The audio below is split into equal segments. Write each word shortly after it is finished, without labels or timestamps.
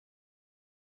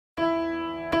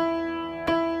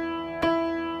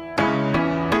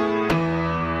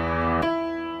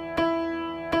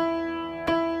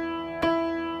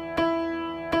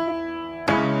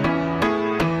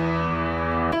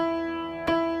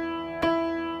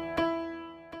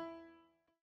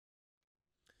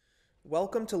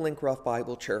Welcome to Link Rough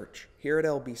Bible Church. Here at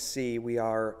LBC, we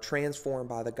are transformed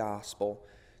by the gospel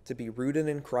to be rooted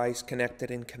in Christ,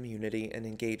 connected in community, and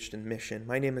engaged in mission.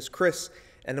 My name is Chris,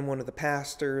 and I'm one of the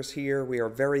pastors here. We are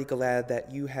very glad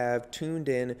that you have tuned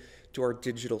in to our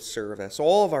digital service.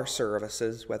 All of our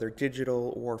services, whether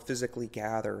digital or physically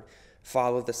gathered,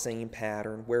 follow the same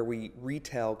pattern where we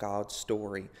retell God's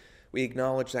story. We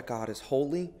acknowledge that God is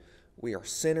holy. We are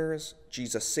sinners,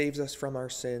 Jesus saves us from our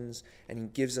sins, and he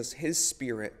gives us his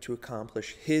Spirit to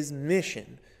accomplish his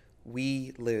mission.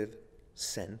 We live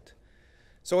sent.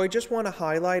 So I just want to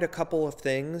highlight a couple of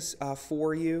things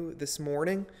for you this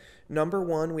morning. Number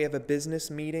one, we have a business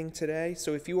meeting today.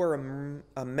 So if you are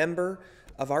a member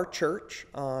of our church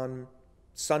on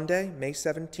Sunday, May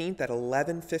 17th at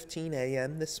 11:15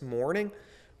 a.m. this morning,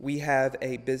 we have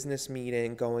a business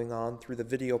meeting going on through the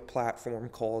video platform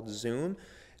called Zoom.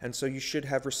 And so you should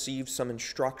have received some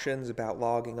instructions about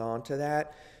logging on to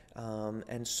that.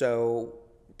 And so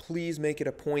please make it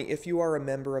a point, if you are a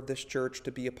member of this church,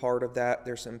 to be a part of that.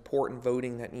 There's important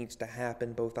voting that needs to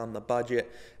happen, both on the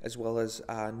budget as well as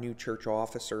new church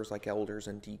officers like elders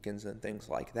and deacons and things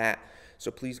like that. So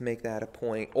please make that a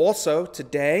point. Also,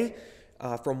 today,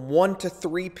 from 1 to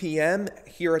 3 p.m.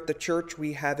 here at the church,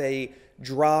 we have a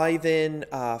drive-in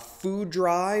food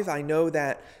drive. I know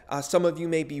that some of you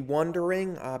may be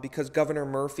wondering, because Governor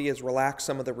Murphy has relaxed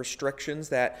some of the restrictions,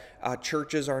 that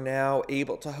churches are now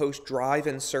able to host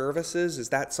drive-in services. Is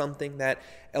that something that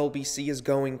LBC is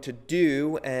going to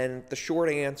do? And the short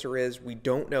answer is we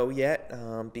don't know yet,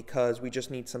 because we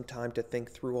just need some time to think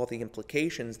through all the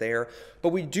implications there. But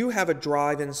we do have a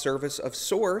drive-in service of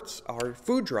sorts, our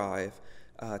food drive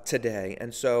today.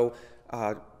 And so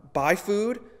buy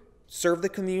food, serve the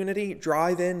community,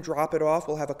 drive in, drop it off.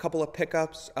 We'll have a couple of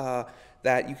pickups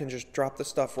that you can just drop the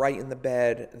stuff right in the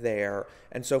bed there.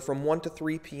 And so from 1 to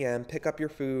 3 p.m., pick up your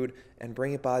food and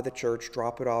bring it by the church,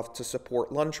 drop it off to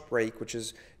support lunch break, which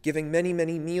is giving many,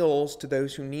 many meals to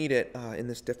those who need it in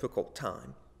this difficult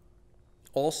time.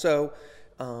 Also,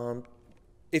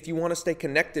 if you want to stay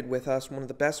connected with us, one of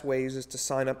the best ways is to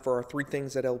sign up for our 3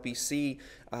 Things at LBC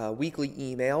weekly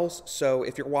emails. So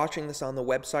if you're watching this on the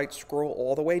website, scroll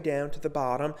all the way down to the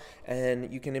bottom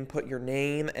and you can input your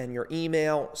name and your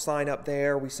email, sign up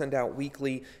there. We send out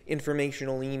weekly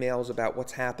informational emails about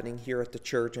what's happening here at the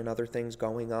church and other things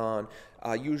going on,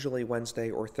 usually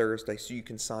Wednesday or Thursday, so you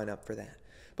can sign up for that.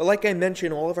 But like I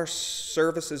mentioned, all of our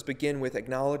services begin with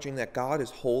acknowledging that God is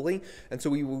holy. And so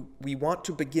we want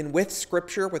to begin with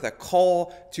Scripture, with a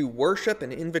call to worship,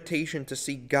 an invitation to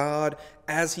see God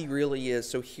as he really is.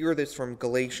 So hear this from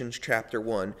Galatians chapter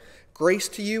 1. Grace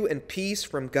to you and peace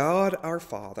from God our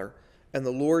Father and the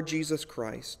Lord Jesus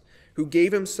Christ, who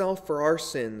gave himself for our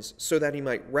sins so that he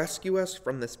might rescue us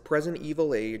from this present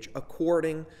evil age,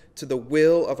 according to the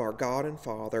will of our God and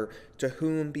Father, to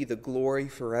whom be the glory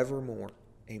forevermore.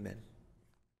 Amen.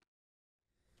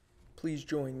 Please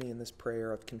join me in this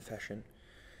prayer of confession.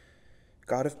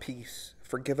 God of peace,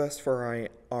 forgive us for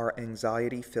our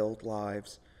anxiety-filled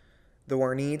lives. Though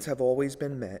our needs have always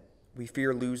been met, we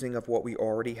fear losing of what we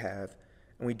already have,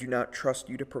 and we do not trust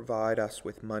you to provide us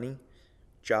with money,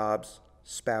 jobs,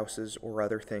 spouses, or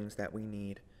other things that we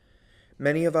need.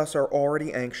 Many of us are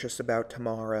already anxious about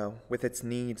tomorrow with its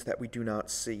needs that we do not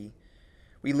see.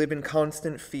 We live in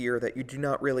constant fear that you do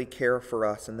not really care for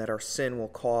us and that our sin will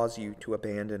cause you to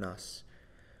abandon us.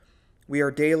 We are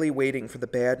daily waiting for the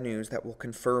bad news that will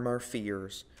confirm our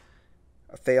fears: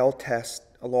 a failed test,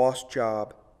 a lost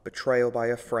job, betrayal by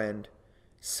a friend,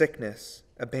 sickness,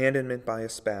 abandonment by a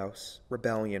spouse,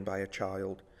 rebellion by a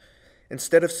child.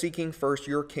 Instead of seeking first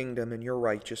your kingdom and your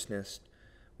righteousness,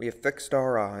 we have fixed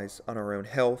our eyes on our own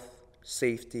health,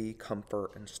 safety, comfort,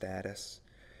 and status.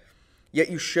 Yet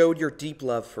you showed your deep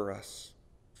love for us,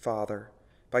 Father,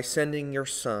 by sending your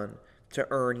Son to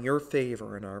earn your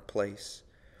favor in our place.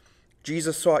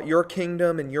 Jesus sought your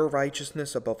kingdom and your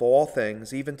righteousness above all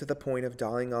things, even to the point of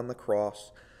dying on the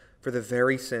cross for the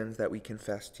very sins that we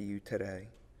confess to you today.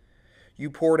 You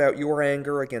poured out your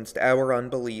anger against our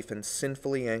unbelief and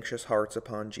sinfully anxious hearts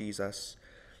upon Jesus,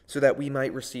 so that we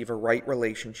might receive a right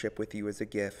relationship with you as a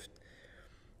gift.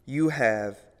 You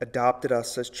have adopted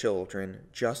us as children,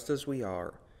 just as we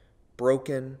are,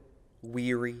 broken,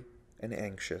 weary, and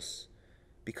anxious,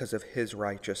 because of his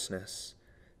righteousness.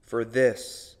 For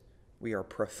this, we are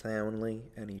profoundly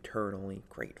and eternally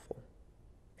grateful.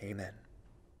 Amen.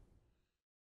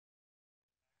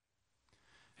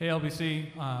 Hey,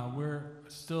 LBC, we're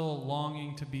still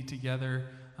longing to be together,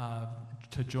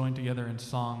 to join together in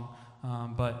song.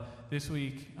 But this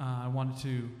week, I wanted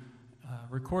to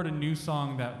record a new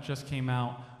song that just came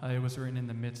out. It was written in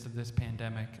the midst of this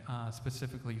pandemic,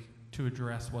 specifically to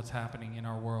address what's happening in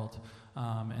our world.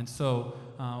 And so,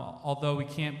 although we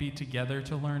can't be together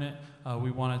to learn it,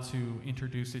 we wanted to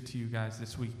introduce it to you guys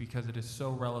this week because it is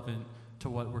so relevant to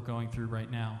what we're going through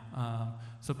right now.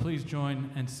 So please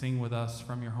join and sing with us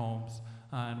from your homes.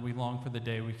 And we long for the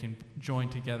day we can join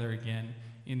together again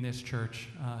in this church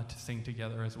to sing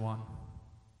together as one.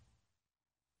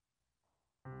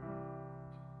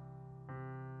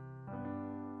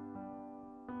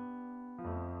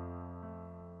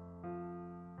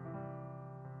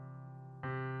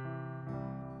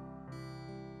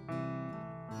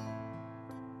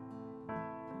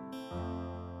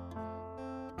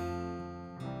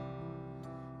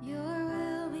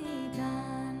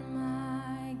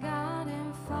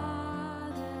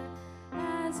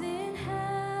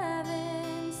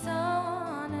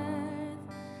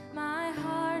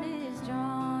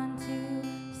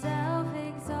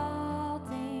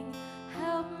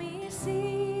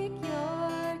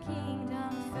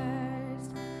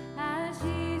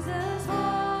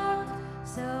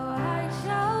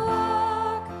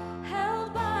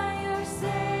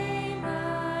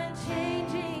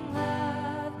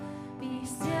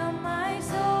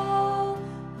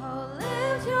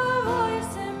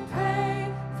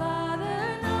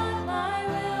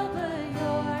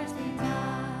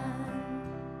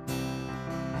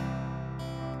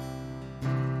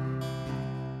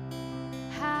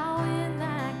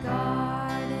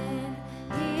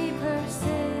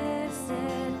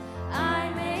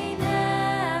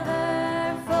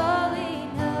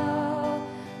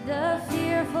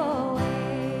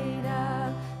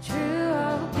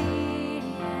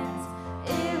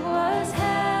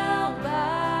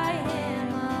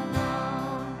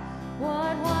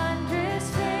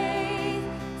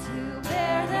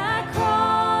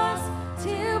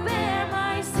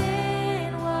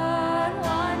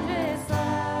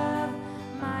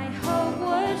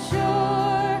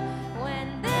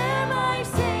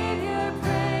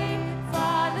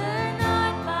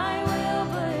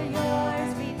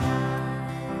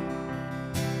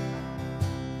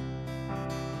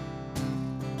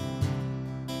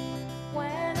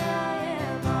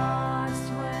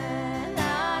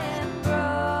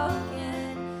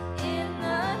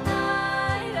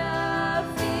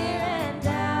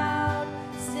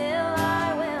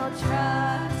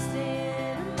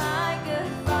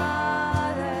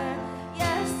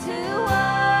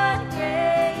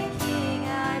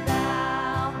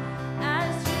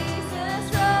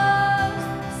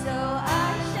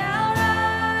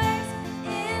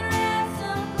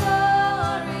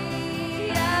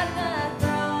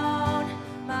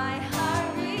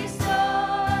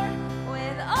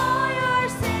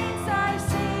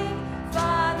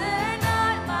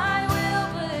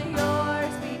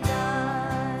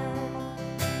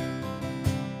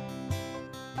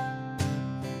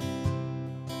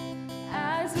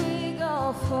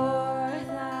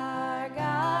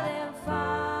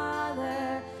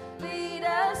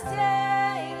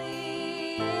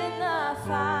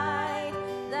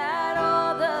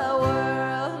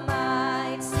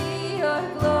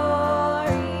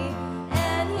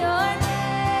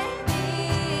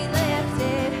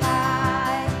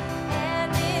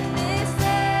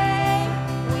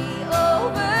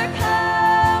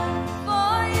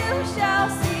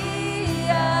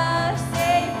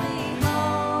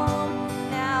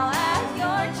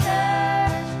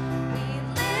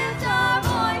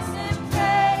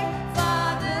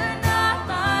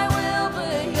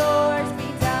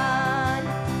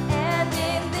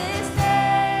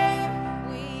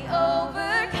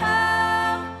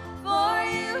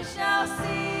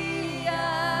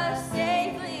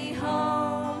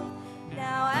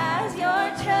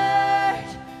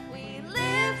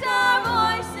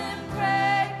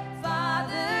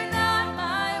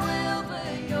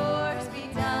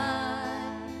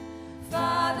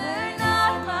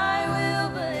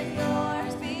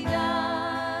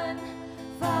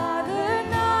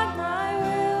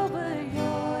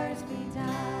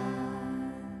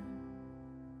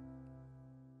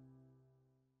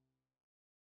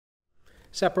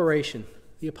 Separation.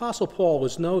 The Apostle Paul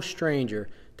was no stranger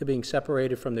to being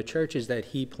separated from the churches that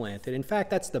he planted. In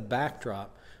fact, that's the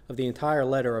backdrop of the entire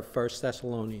letter of 1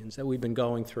 Thessalonians that we've been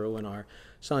going through in our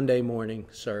Sunday morning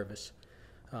service.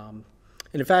 And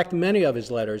in fact, many of his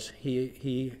letters,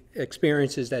 he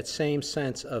experiences that same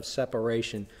sense of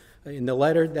separation. In the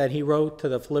letter that he wrote to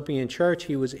the Philippian church,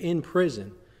 he was in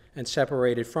prison and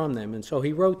separated from them. And so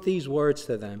he wrote these words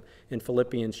to them in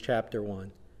Philippians chapter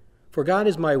 1. For God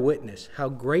is my witness, how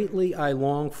greatly I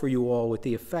long for you all with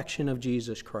the affection of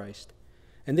Jesus Christ.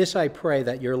 And this I pray,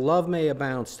 that your love may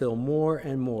abound still more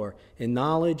and more in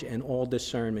knowledge and all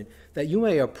discernment, that you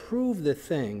may approve the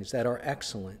things that are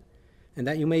excellent, and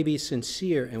that you may be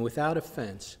sincere and without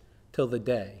offense till the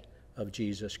day of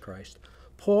Jesus Christ.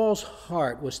 Paul's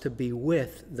heart was to be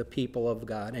with the people of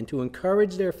God and to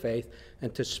encourage their faith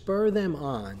and to spur them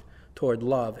on toward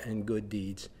love and good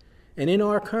deeds. And in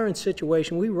our current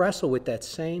situation, we wrestle with that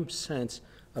same sense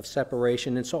of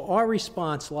separation. And so our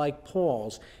response, like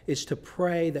Paul's, is to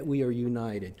pray that we are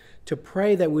united, to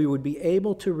pray that we would be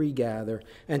able to regather,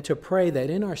 and to pray that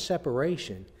in our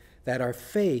separation, that our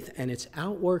faith and its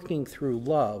outworking through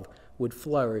love would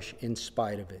flourish in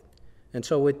spite of it. And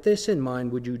so with this in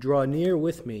mind, would you draw near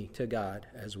with me to God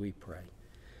as we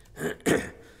pray?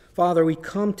 Father, we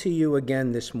come to you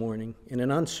again this morning in an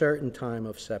uncertain time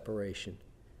of separation.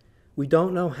 We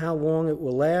don't know how long it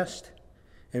will last,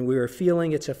 and we are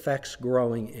feeling its effects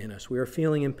growing in us. We are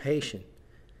feeling impatient,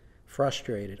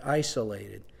 frustrated,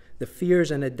 isolated. The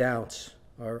fears and the doubts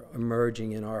are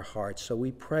emerging in our hearts. So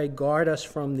we pray, guard us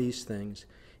from these things.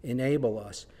 Enable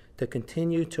us to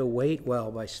continue to wait well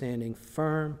by standing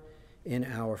firm in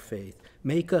our faith.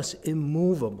 Make us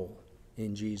immovable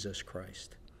in Jesus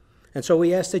Christ. And so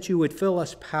we ask that you would fill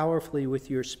us powerfully with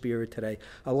your Spirit today.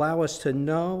 Allow us to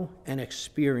know and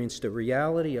experience the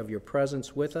reality of your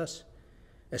presence with us,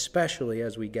 especially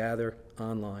as we gather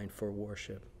online for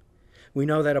worship. We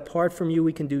know that apart from you,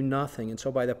 we can do nothing. And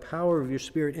so by the power of your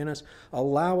Spirit in us,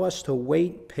 allow us to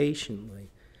wait patiently,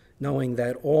 knowing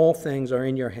that all things are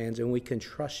in your hands and we can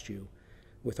trust you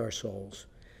with our souls.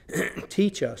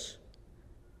 Teach us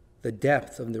the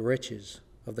depth of the riches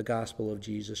of the gospel of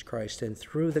Jesus Christ, and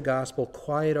through the gospel,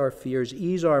 quiet our fears,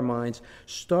 ease our minds,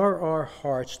 stir our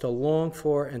hearts to long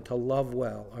for and to love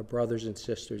well our brothers and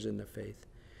sisters in the faith.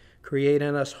 Create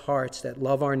in us hearts that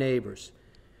love our neighbors.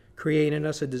 Create in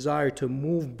us a desire to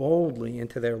move boldly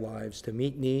into their lives, to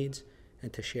meet needs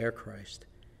and to share Christ.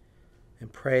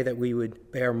 And pray that we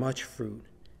would bear much fruit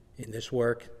in this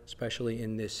work, especially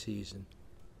in this season.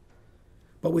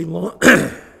 But we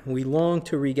long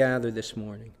to regather this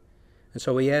morning. And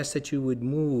so we ask that you would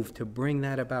move to bring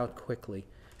that about quickly.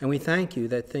 And we thank you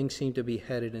that things seem to be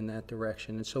headed in that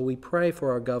direction. And so we pray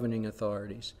for our governing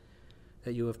authorities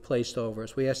that you have placed over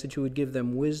us. We ask that you would give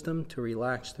them wisdom to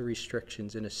relax the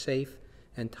restrictions in a safe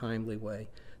and timely way,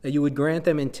 that you would grant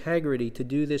them integrity to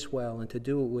do this well and to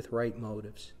do it with right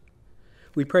motives.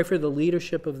 We pray for the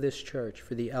leadership of this church,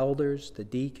 for the elders, the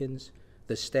deacons,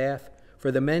 the staff,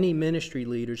 for the many ministry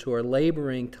leaders who are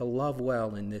laboring to love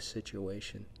well in this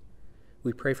situation.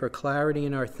 We pray for clarity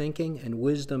in our thinking and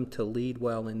wisdom to lead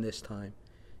well in this time.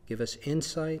 Give us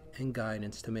insight and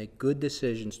guidance to make good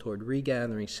decisions toward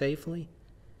regathering safely,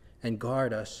 and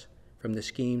guard us from the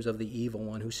schemes of the evil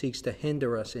one who seeks to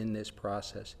hinder us in this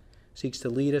process, seeks to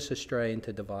lead us astray and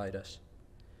to divide us.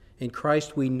 In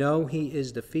Christ we know he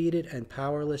is defeated and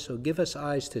powerless, so give us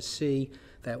eyes to see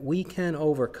that we can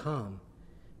overcome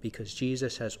because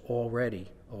Jesus has already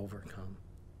overcome.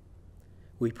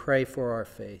 We pray for our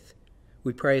faith.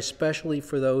 We pray especially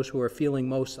for those who are feeling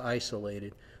most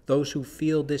isolated, those who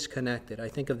feel disconnected. I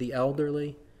think of the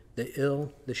elderly, the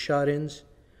ill, the shut-ins,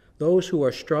 those who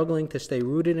are struggling to stay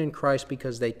rooted in Christ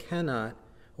because they cannot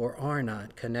or are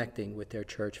not connecting with their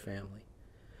church family.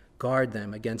 Guard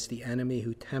them against the enemy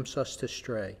who tempts us to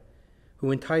stray,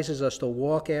 who entices us to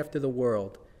walk after the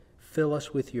world. Fill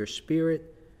us with your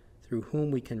Spirit, through whom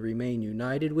we can remain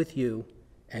united with you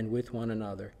and with one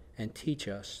another, and teach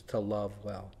us to love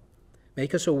well.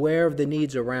 Make us aware of the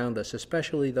needs around us,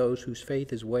 especially those whose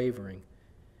faith is wavering,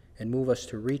 and move us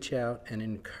to reach out and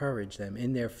encourage them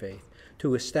in their faith,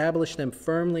 to establish them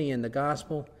firmly in the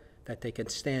gospel, that they can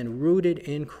stand rooted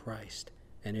in Christ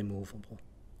and immovable.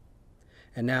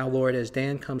 And now, Lord, as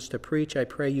Dan comes to preach, I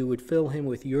pray you would fill him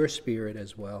with your Spirit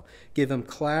as well. Give him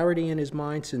clarity in his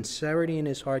mind, sincerity in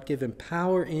his heart. Give him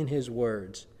power in his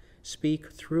words.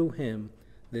 Speak through him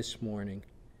this morning.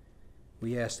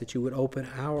 We ask that you would open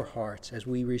our hearts as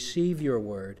we receive your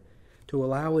word, to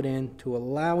allow it in, to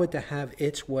allow it to have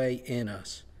its way in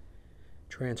us,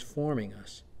 transforming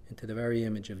us into the very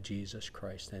image of Jesus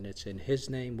Christ. And it's in his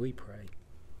name we pray.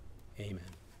 Amen.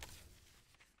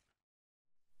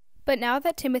 But now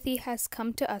that Timothy has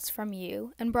come to us from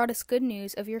you, and brought us good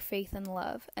news of your faith and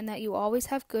love, and that you always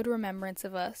have good remembrance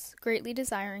of us, greatly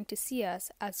desiring to see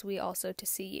us, as we also to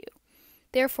see you.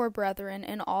 Therefore, brethren,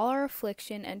 in all our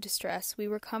affliction and distress, we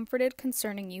were comforted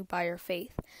concerning you by your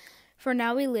faith. For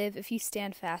now we live if you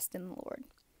stand fast in the Lord.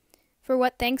 For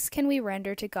what thanks can we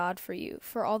render to God for you,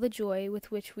 for all the joy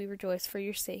with which we rejoice for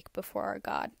your sake before our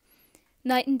God,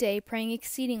 night and day praying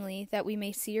exceedingly that we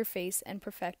may see your face and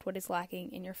perfect what is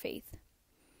lacking in your faith.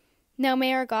 Now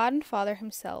may our God and Father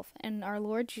himself and our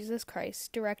Lord Jesus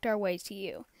Christ direct our way to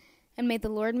you. And may the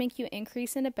Lord make you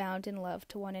increase and abound in love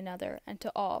to one another and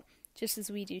to all, just as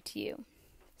we do to you,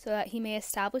 so that he may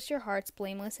establish your hearts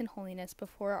blameless in holiness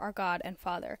before our God and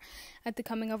Father, at the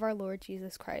coming of our Lord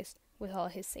Jesus Christ with all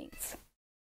his saints.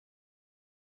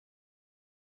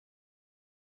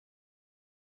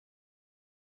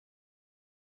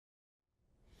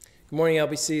 Good morning,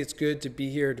 LBC. It's good to be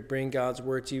here to bring God's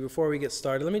word to you. Before we get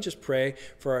started, let me just pray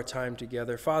for our time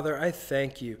together. Father, I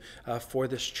thank you for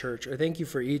this church. I thank you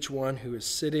for each one who is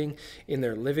sitting in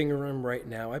their living room right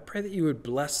now. I pray that you would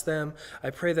bless them.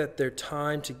 I pray that their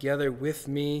time together with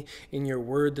me in your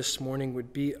word this morning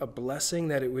would be a blessing,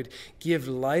 that it would give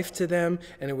life to them,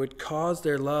 and it would cause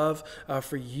their love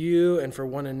for you and for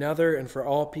one another and for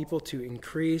all people to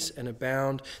increase and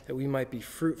abound, that we might be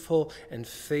fruitful and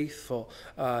faithful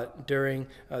during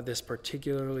this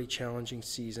particularly challenging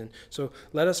season. So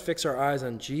let us fix our eyes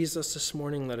on Jesus this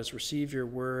morning. Let us receive your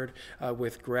word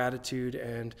with gratitude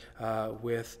and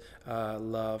with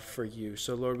love for you.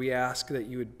 So Lord, we ask that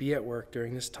you would be at work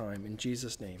during this time. In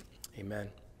Jesus' name,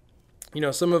 amen. You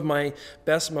know, some of my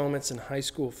best moments in high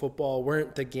school football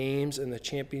weren't the games and the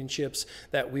championships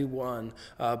that we won,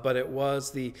 but it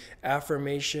was the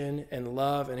affirmation and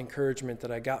love and encouragement that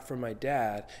I got from my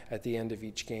dad at the end of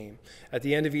each game. At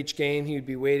the end of each game, he would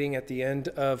be waiting at the end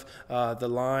of the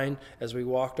line as we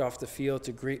walked off the field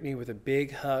to greet me with a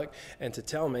big hug and to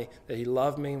tell me that he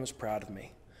loved me and was proud of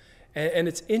me. And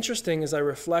it's interesting as I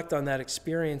reflect on that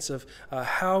experience of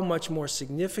how much more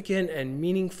significant and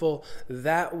meaningful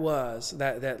that was,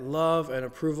 that love and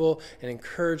approval and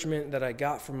encouragement that I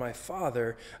got from my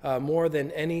father, more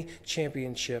than any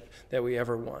championship that we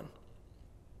ever won.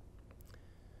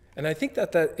 And I think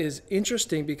that is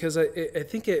interesting because I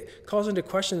think it calls into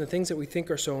question the things that we think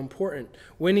are so important.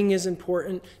 Winning is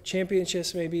important.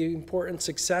 Championships may be important.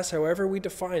 Success, however we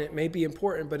define it, may be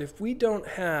important. But if we don't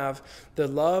have the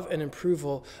love and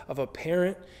approval of a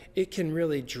parent, it can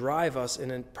really drive us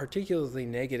in a particularly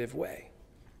negative way.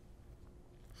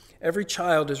 Every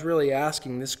child is really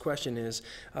asking this question is,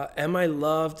 am I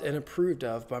loved and approved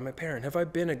of by my parent? Have I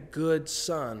been a good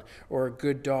son or a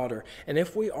good daughter? And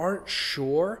if we aren't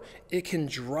sure, it can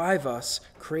drive us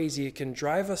crazy. It can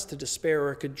drive us to despair,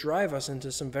 or it could drive us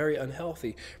into some very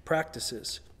unhealthy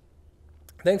practices.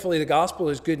 Thankfully, the gospel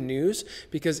is good news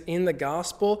because in the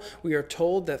gospel, we are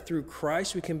told that through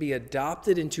Christ, we can be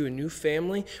adopted into a new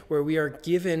family where we are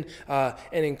given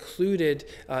and included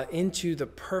into the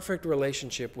perfect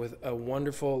relationship with a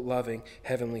wonderful, loving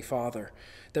Heavenly Father.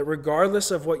 That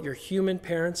regardless of what your human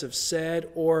parents have said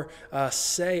or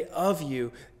say of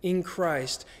you, in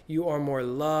Christ, you are more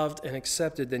loved and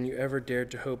accepted than you ever dared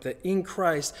to hope. That in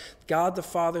Christ, God the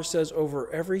Father says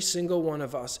over every single one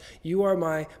of us, you are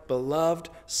my beloved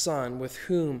Son with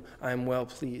whom I am well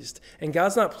pleased. And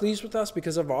God's not pleased with us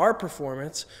because of our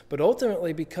performance, but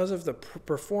ultimately because of the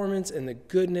performance and the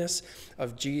goodness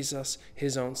of Jesus,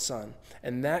 his own Son.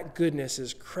 And that goodness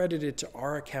is credited to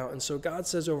our account. And so God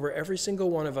says over every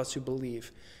single one of us who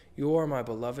believe, you are my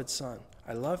beloved Son.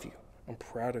 I love you. I'm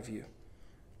proud of you.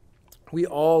 We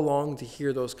all long to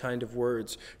hear those kind of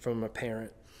words from a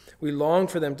parent. We long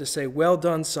for them to say, well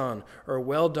done, son, or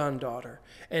well done, daughter.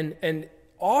 And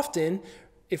often,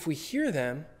 if we hear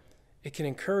them, it can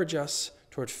encourage us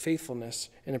toward faithfulness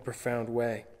in a profound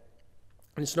way.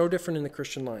 And it's no different in the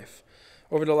Christian life.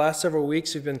 Over the last several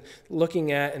weeks, we've been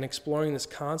looking at and exploring this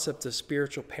concept of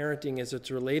spiritual parenting as it's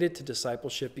related to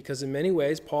discipleship, because in many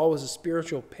ways, Paul was a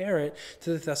spiritual parent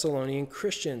to the Thessalonian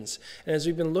Christians. And as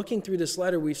we've been looking through this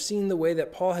letter, we've seen the way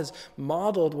that Paul has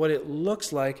modeled what it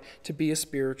looks like to be a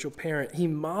spiritual parent. He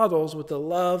models what the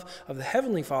love of the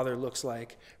Heavenly Father looks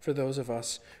like for those of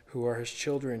us who are his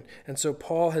children. And so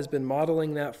Paul has been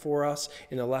modeling that for us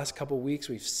in the last couple of weeks.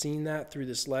 We've seen that through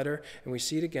this letter, and we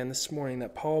see it again this morning,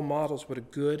 that Paul models what a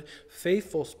good,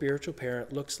 faithful spiritual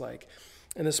parent looks like.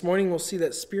 And this morning we'll see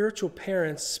that spiritual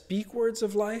parents speak words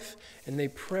of life and they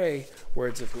pray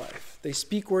words of life. They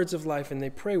speak words of life and they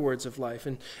pray words of life.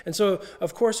 And so,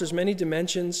 of course, there's many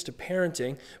dimensions to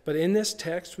parenting, but in this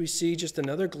text we see just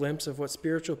another glimpse of what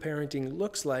spiritual parenting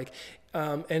looks like.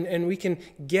 And we can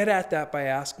get at that by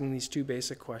asking these two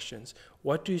basic questions.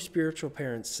 What do spiritual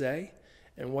parents say?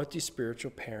 And what do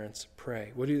spiritual parents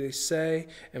pray? What do they say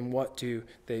and what do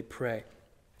they pray?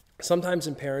 Sometimes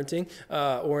in parenting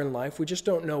or in life, we just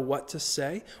don't know what to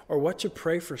say or what to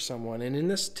pray for someone. And in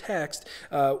this text,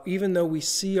 even though we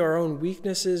see our own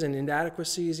weaknesses and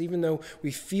inadequacies, even though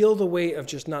we feel the weight of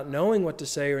just not knowing what to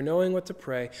say or knowing what to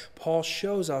pray, Paul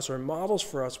shows us or models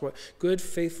for us what good,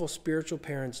 faithful spiritual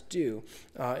parents do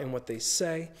in what they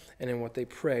say and in what they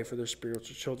pray for their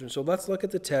spiritual children. So let's look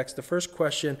at the text. The first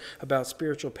question about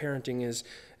spiritual parenting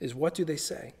is what do they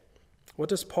say? What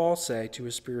does Paul say to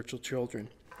his spiritual children?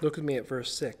 Look with me at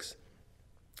verse 6.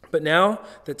 But now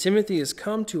that Timothy has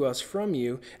come to us from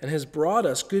you and has brought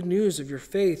us good news of your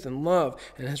faith and love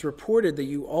and has reported that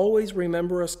you always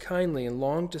remember us kindly and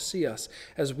long to see us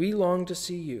as we long to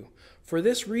see you. For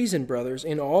this reason, brothers,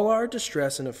 in all our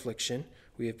distress and affliction,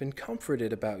 we have been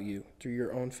comforted about you through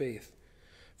your own faith.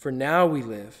 For now we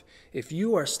live, if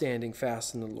you are standing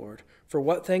fast in the Lord. For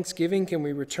what thanksgiving can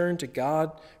we return to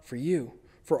God for you?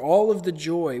 For all of the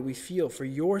joy we feel for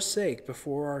your sake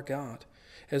before our God,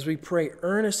 as we pray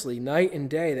earnestly night and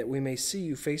day that we may see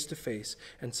you face to face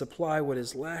and supply what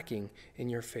is lacking in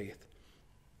your faith.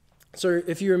 So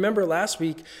if you remember last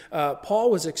week,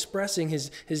 Paul was expressing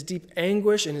his deep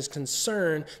anguish and his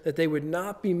concern that they would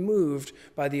not be moved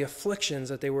by the afflictions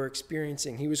that they were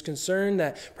experiencing. He was concerned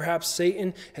that perhaps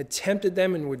Satan had tempted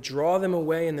them and would draw them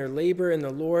away, and their labor in the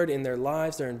Lord, in their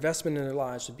lives, their investment in their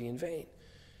lives would be in vain.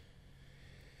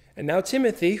 And now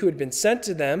Timothy, who had been sent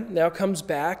to them, now comes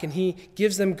back and he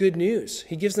gives them good news.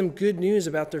 He gives them good news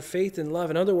about their faith and love.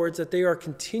 In other words, that they are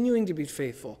continuing to be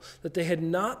faithful, that they had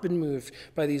not been moved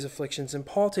by these afflictions. And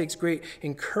Paul takes great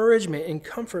encouragement and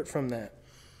comfort from that.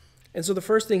 And so the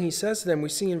first thing he says to them, we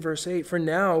see in verse 8, for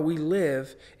now we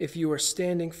live if you are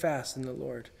standing fast in the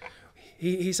Lord.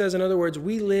 He says, in other words,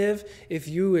 we live if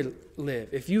you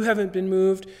live. If you haven't been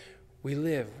moved, we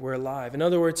live, we're alive. In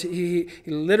other words, he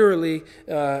literally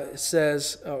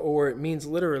says, or it means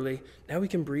literally, now we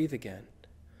can breathe again.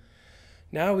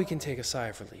 Now we can take a sigh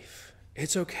of relief.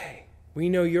 It's okay. We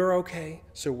know you're okay,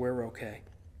 so we're okay.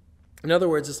 In other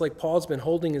words, it's like Paul's been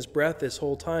holding his breath this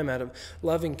whole time out of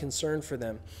loving concern for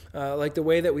them. Like the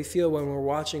way that we feel when we're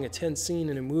watching a tense scene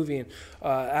in a movie, and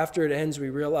after it ends, we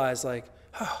realize, like,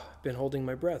 oh, I've been holding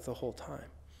my breath the whole time.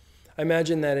 I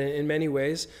imagine that in many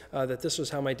ways that this was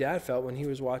how my dad felt when he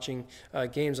was watching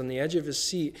games on the edge of his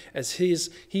seat, as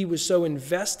he was so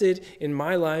invested in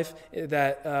my life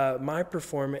that my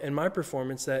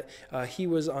performance that he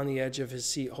was on the edge of his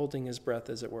seat holding his breath,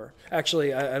 as it were.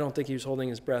 Actually, I don't think he was holding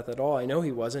his breath at all. I know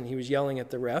he wasn't. He was yelling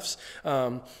at the refs,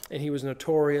 and he was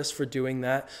notorious for doing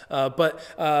that. But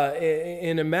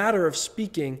in a matter of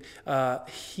speaking,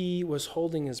 he was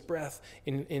holding his breath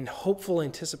in hopeful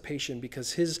anticipation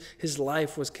because his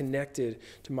life was connected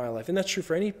to my life. And that's true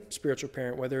for any spiritual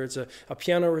parent, whether it's a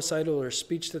piano recital or a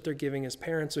speech that they're giving as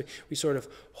parents. We sort of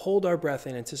hold our breath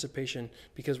in anticipation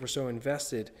because we're so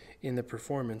invested in the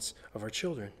performance of our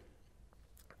children.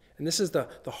 And this is the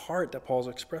heart that Paul's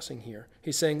expressing here.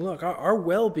 He's saying, look, our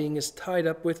well-being is tied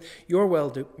up with your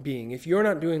well-being. If you're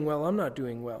not doing well, I'm not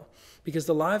doing well. Because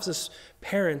the lives of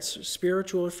parents,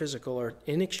 spiritual or physical, are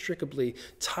inextricably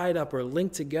tied up or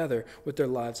linked together with their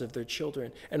lives of their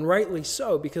children. And rightly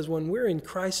so, because when we're in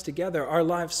Christ together, our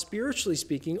lives, spiritually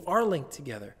speaking, are linked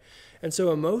together. And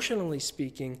so emotionally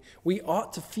speaking, we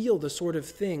ought to feel the sort of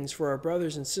things for our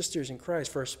brothers and sisters in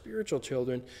Christ, for our spiritual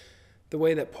children, the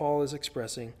way that Paul is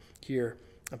expressing here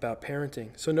about parenting.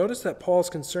 So notice that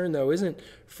Paul's concern, though, isn't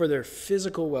for their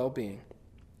physical well-being.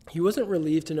 He wasn't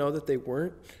relieved to know that they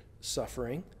weren't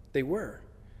suffering. They were.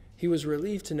 He was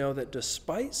relieved to know that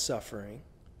despite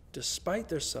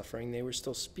their suffering, they were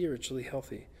still spiritually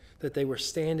healthy, that they were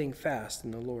standing fast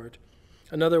in the Lord.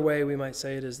 Another way we might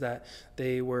say it is that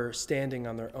they were standing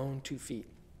on their own 2 feet.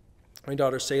 My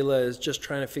daughter Selah is just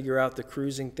trying to figure out the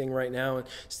cruising thing right now and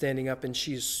standing up, and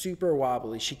she's super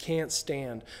wobbly. She can't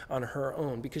stand on her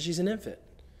own because she's an infant.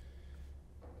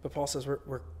 But Paul says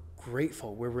we're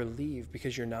grateful, we're relieved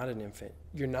because you're not an infant.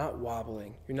 You're not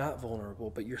wobbling, you're not vulnerable,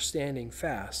 but you're standing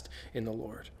fast in the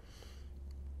Lord.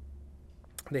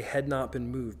 They had not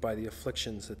been moved by the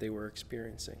afflictions that they were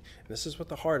experiencing. And this is what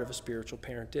the heart of a spiritual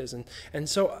parent is. And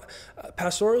so,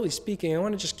 pastorally speaking, I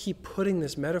want to just keep putting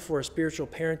this metaphor of spiritual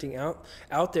parenting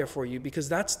out there for you, because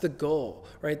that's the goal,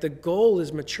 right? The goal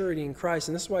is maturity in Christ.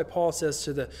 And this is why Paul says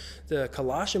to the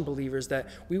Colossian believers that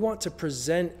we want to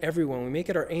present everyone. We make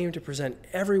it our aim to present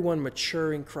everyone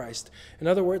mature in Christ. In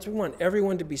other words, we want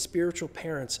everyone to be spiritual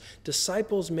parents.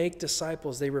 Disciples make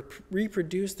disciples. They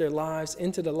reproduce their lives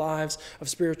into the lives of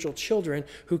spiritual spiritual children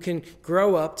who can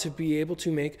grow up to be able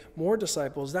to make more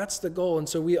disciples. That's the goal. And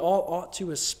so we all ought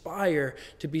to aspire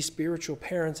to be spiritual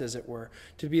parents, as it were,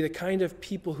 to be the kind of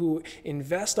people who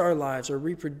invest our lives or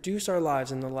reproduce our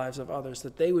lives in the lives of others,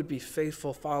 that they would be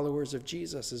faithful followers of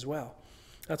Jesus as well.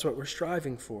 That's what we're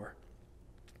striving for.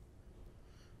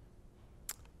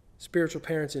 Spiritual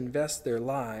parents invest their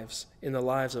lives in the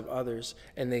lives of others,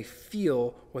 and they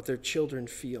feel what their children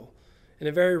feel. In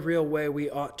a very real way,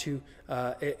 we ought to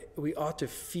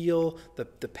feel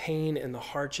the pain and the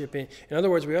hardship. In other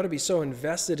words, we ought to be so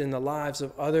invested in the lives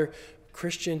of other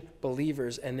Christian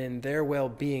believers and in their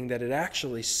well-being that it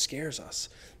actually scares us,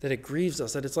 that it grieves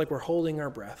us, that it's like we're holding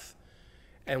our breath.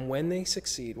 And when they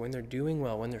succeed, when they're doing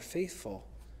well, when they're faithful,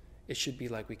 it should be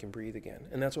like we can breathe again.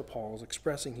 And that's what Paul is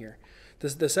expressing here.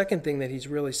 The second thing that he's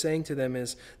really saying to them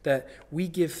is that we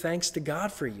give thanks to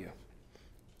God for you.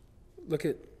 Look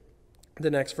at the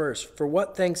next verse. For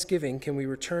what thanksgiving can we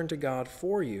return to God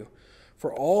for you,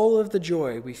 for all of the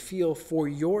joy we feel for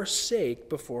your sake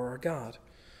before our God?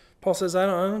 Paul says, I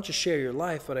don't just share your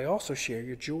life, but I also share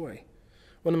your joy.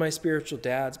 One of my spiritual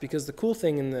dads, because the cool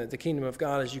thing in the kingdom of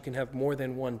God is you can have more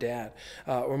than one dad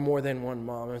or more than one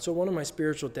mom. And so one of my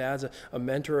spiritual dads, a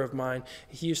mentor of mine,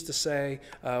 he used to say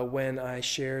when I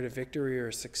shared a victory or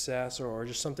a success or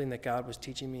just something that God was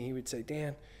teaching me, he would say,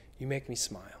 Dan, you make me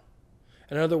smile.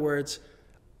 In other words,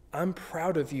 I'm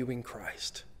proud of you in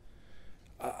Christ.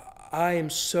 I am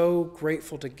so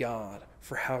grateful to God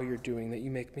for how you're doing that you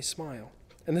make me smile.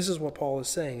 And this is what Paul is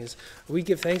saying, is we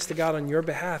give thanks to God on your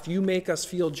behalf. You make us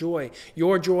feel joy.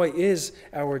 Your joy is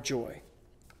our joy.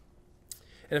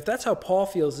 And if that's how Paul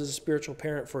feels as a spiritual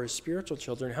parent for his spiritual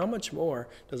children, how much more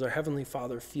does our Heavenly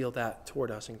Father feel that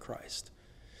toward us in Christ?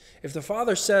 If the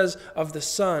Father says of the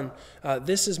Son,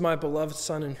 this is my beloved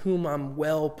Son in whom I'm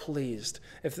well pleased.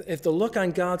 If the look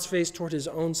on God's face toward his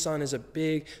own Son is a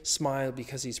big smile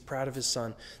because he's proud of his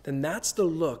Son, then that's the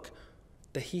look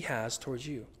that he has towards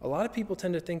you. A lot of people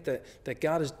tend to think that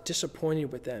God is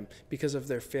disappointed with them because of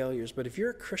their failures. But if you're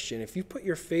a Christian, if you put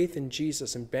your faith in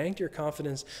Jesus and banked your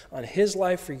confidence on his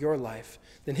life for your life,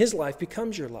 then his life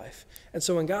becomes your life. And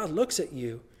so when God looks at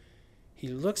you, he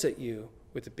looks at you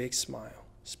with a big smile,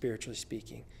 spiritually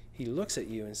speaking. He looks at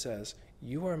you and says,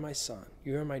 you are my son,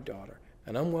 you are my daughter,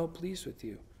 and I'm well pleased with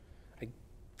you. I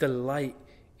delight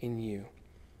in you.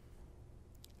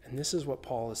 And this is what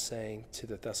Paul is saying to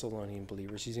the Thessalonian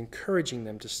believers. He's encouraging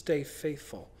them to stay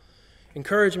faithful.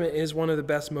 Encouragement is one of the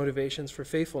best motivations for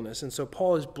faithfulness. And so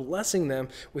Paul is blessing them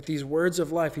with these words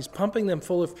of life. He's pumping them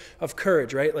full of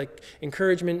courage, right? Like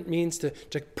encouragement means to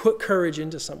put courage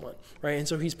into someone, right? And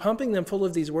so he's pumping them full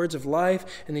of these words of life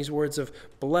and these words of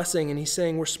blessing. And he's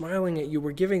saying, we're smiling at you.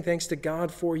 We're giving thanks to God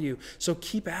for you. So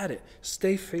keep at it.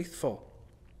 Stay faithful.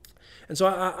 And so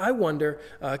I wonder,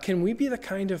 can we be the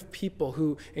kind of people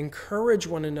who encourage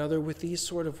one another with these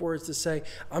sort of words to say,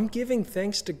 I'm giving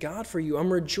thanks to God for you.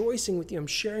 I'm rejoicing with you. I'm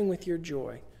sharing with your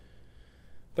joy.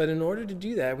 But in order to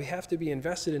do that, we have to be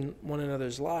invested in one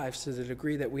another's lives to the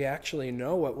degree that we actually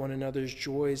know what one another's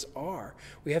joys are.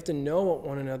 We have to know what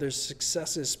one another's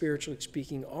successes, spiritually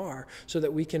speaking, are so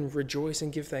that we can rejoice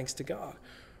and give thanks to God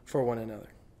for one another.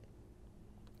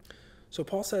 So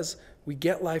Paul says, we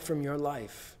get life from your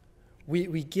life.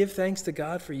 We give thanks to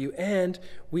God for you, and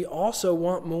we also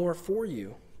want more for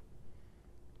you.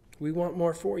 We want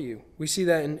more for you. We see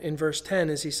that in verse 10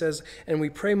 as he says, and we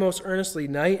pray most earnestly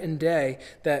night and day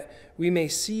that we may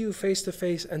see you face to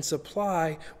face and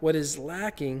supply what is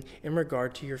lacking in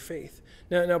regard to your faith.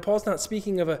 Now, Paul's not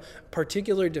speaking of a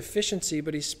particular deficiency,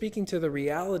 but he's speaking to the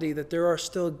reality that there are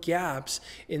still gaps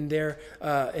in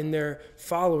their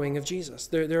following of Jesus.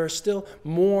 There are still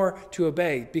more to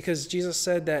obey, because Jesus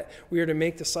said that we are to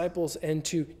make disciples and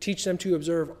to teach them to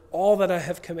observe all that I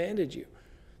have commanded you.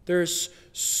 There's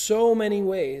so many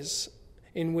ways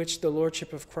in which the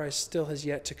lordship of Christ still has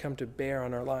yet to come to bear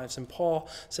on our lives. And Paul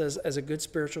says, as a good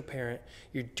spiritual parent,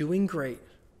 you're doing great,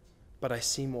 but I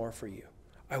see more for you.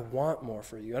 I want more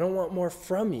for you. I don't want more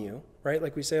from you, right?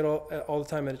 Like we say it all the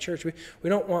time at a church. We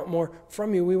don't want more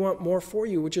from you. We want more for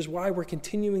you, which is why we're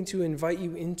continuing to invite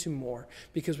you into more,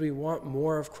 because we want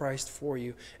more of Christ for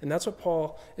you. And that's what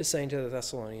Paul is saying to the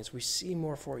Thessalonians. We see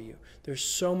more for you. There's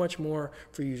so much more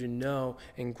for you to know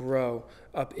and grow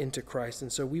up into Christ.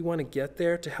 And so we want to get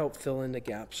there to help fill in the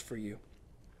gaps for you.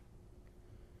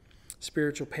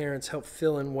 Spiritual parents help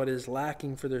fill in what is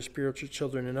lacking for their spiritual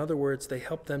children. In other words, they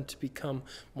help them to become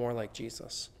more like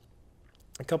Jesus.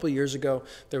 A couple of years ago,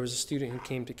 there was a student who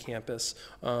came to campus,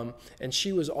 and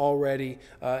she was already,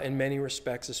 in many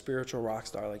respects, a spiritual rock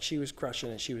star. Like, she was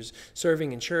crushing it. She was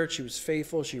serving in church. She was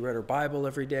faithful. She read her Bible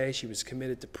every day. She was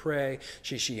committed to pray.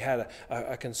 She had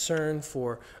a concern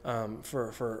for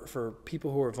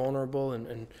people who were vulnerable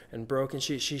and broken.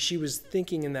 She was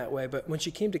thinking in that way. But when she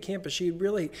came to campus, she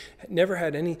really never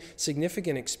had any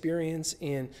significant experience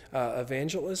in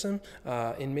evangelism,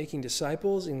 in making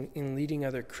disciples, in leading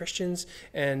other Christians.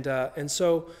 And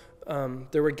so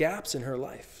there were gaps in her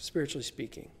life, spiritually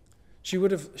speaking. She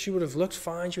would have looked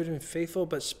fine. She would have been faithful,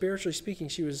 but spiritually speaking,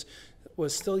 she was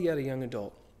still yet a young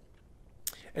adult.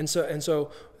 And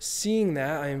so seeing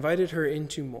that, I invited her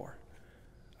into more.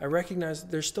 I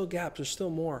recognized there's still gaps. There's still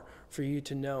more for you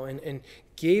to know, and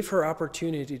gave her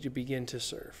opportunity to begin to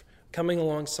serve, coming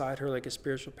alongside her like a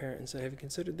spiritual parent and say, have you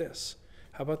considered this?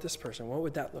 How about this person? What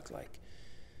would that look like?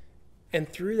 And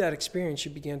through that experience, she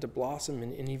began to blossom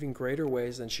in even greater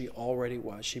ways than she already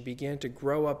was. She began to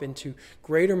grow up into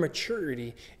greater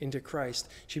maturity into Christ.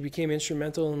 She became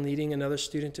instrumental in leading another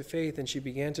student to faith, and she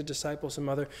began to disciple some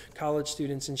other college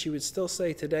students. And she would still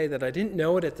say today that I didn't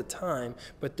know it at the time,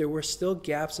 but there were still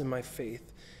gaps in my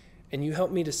faith. And you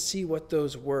helped me to see what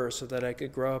those were so that I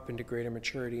could grow up into greater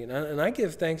maturity. And I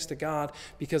give thanks to God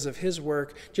because of his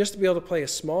work, just to be able to play a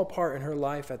small part in her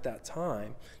life at that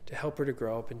time to help her to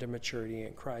grow up into maturity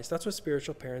in Christ. That's what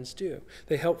spiritual parents do.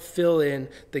 They help fill in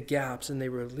the gaps, and they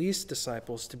release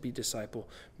disciples to be disciple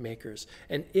makers.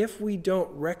 And if we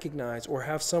don't recognize or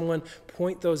have someone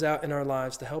point those out in our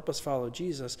lives to help us follow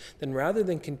Jesus, then rather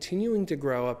than continuing to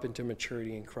grow up into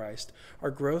maturity in Christ,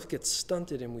 our growth gets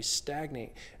stunted and we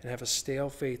stagnate and have a stale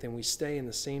faith, and we stay in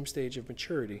the same stage of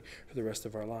maturity for the rest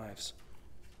of our lives.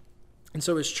 And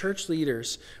so as church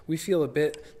leaders, we feel a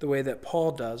bit the way that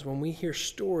Paul does when we hear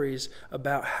stories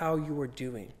about how you are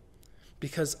doing,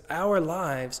 because our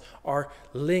lives are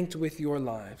linked with your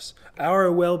lives.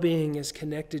 Our well-being is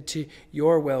connected to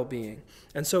your well-being.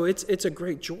 And so it's a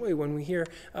great joy when we hear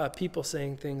people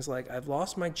saying things like, I've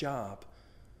lost my job,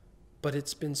 but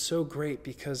it's been so great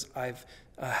because I've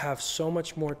have so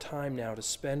much more time now to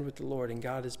spend with the Lord, and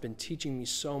God has been teaching me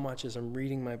so much as I'm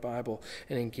reading my Bible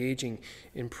and engaging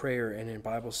in prayer and in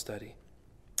Bible study.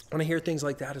 When I hear things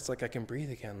like that, it's like I can breathe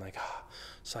again, like,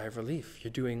 sigh of relief, you're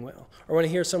doing well. Or when I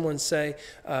hear someone say,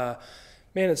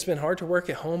 man, it's been hard to work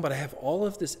at home, but I have all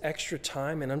of this extra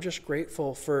time, and I'm just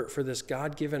grateful for this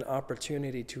God-given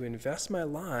opportunity to invest my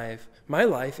life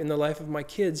in the life of my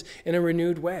kids in a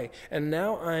renewed way. And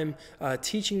now I'm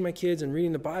teaching my kids and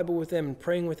reading the Bible with them and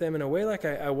praying with them in a way like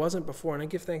I wasn't before, and I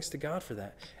give thanks to God for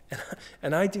that.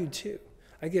 And I do too.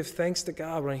 I give thanks to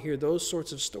God when I hear those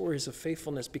sorts of stories of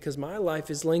faithfulness, because my life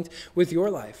is linked with your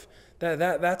life.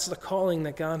 That's the calling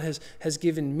that God has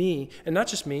given me, and not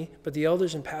just me, but the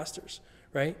elders and pastors.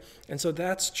 Right? And so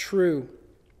that's true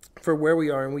for where we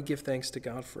are, and we give thanks to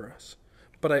God for us.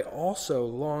 But I also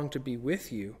long to be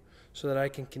with you so that I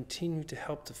can continue to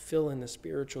help to fill in the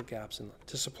spiritual gaps and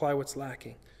to supply what's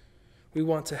lacking. We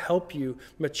want to help you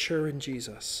mature in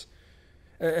Jesus.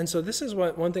 And so this is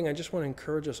one thing I just want to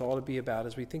encourage us all to be about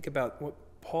as we think about what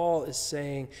Paul is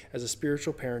saying as a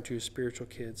spiritual parent to his spiritual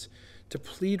kids, to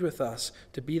plead with us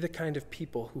to be the kind of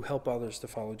people who help others to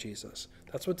follow Jesus.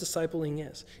 That's what discipling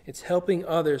is. It's helping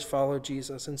others follow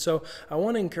Jesus. And so I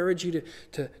want to encourage you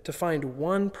to find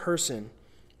one person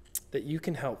that you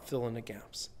can help fill in the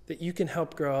gaps, that you can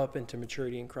help grow up into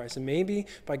maturity in Christ. And maybe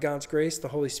by God's grace, the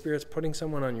Holy Spirit's putting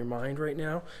someone on your mind right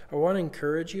now. I want to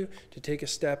encourage you to take a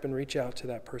step and reach out to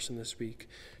that person this week,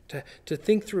 to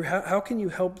think through how can you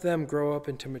help them grow up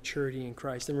into maturity in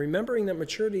Christ. And remembering that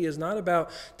maturity is not about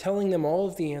telling them all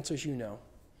of the answers you know.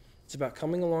 It's about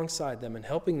coming alongside them and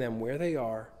helping them where they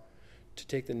are to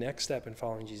take the next step in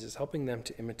following Jesus, helping them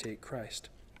to imitate Christ.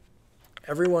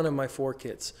 Every one of my 4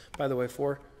 kids, by the way,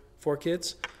 four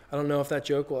kids, I don't know if that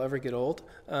joke will ever get old,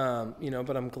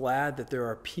 but I'm glad that there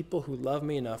are people who love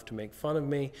me enough to make fun of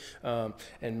me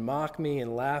and mock me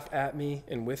and laugh at me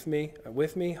and with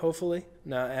me, hopefully,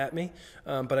 not at me.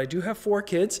 But I do have 4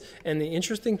 kids, and the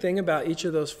interesting thing about each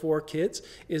of those 4 kids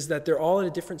is that they're all at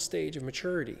a different stage of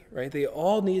maturity, right? They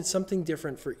all need something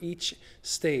different for each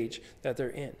stage that they're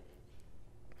in.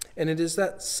 And it is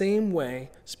that same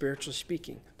way, spiritually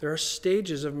speaking. There are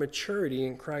stages of maturity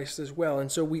in Christ as well.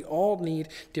 And so we all need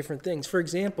different things. For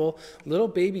example, little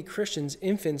baby Christians,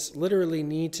 infants, literally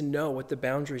need to know what the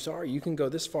boundaries are. You can go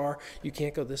this far, you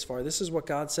can't go this far. This is what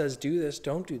God says, do this,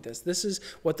 don't do this. This is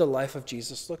what the life of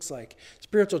Jesus looks like.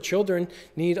 Spiritual children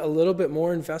need a little bit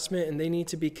more investment, and they need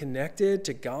to be connected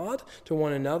to God, to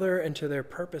one another, and to their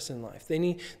purpose in life. They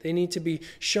need to be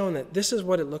shown that this is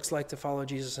what it looks like to follow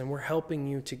Jesus, and we're helping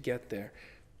you to get there.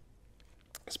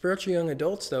 Spiritual young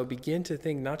adults, though, begin to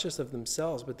think not just of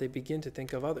themselves, but they begin to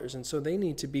think of others. And so they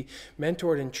need to be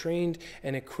mentored and trained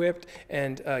and equipped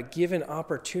and given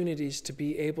opportunities to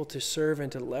be able to serve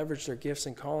and to leverage their gifts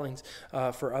and callings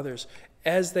for others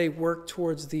as they work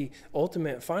towards the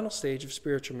ultimate final stage of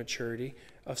spiritual maturity,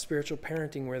 of spiritual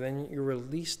parenting, where then you're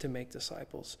released to make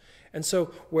disciples. And so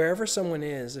wherever someone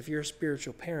is, if you're a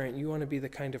spiritual parent, you want to be the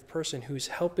kind of person who's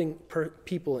helping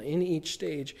people in each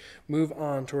stage move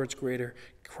on towards greater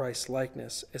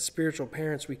Christ-likeness. As spiritual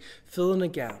parents, we fill in the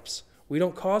gaps. We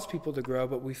don't cause people to grow,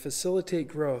 but we facilitate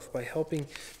growth by helping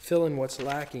fill in what's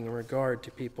lacking in regard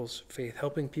to people's faith,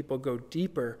 helping people go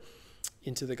deeper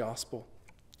into the gospel,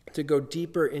 to go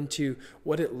deeper into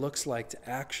what it looks like to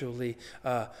actually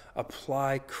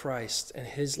apply Christ and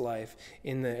his life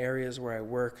in the areas where I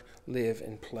work, live,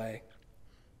 and play.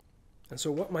 And so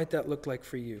what might that look like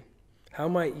for you? How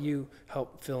might you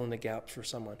help fill in the gaps for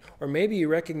someone? Or maybe you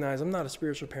recognize, I'm not a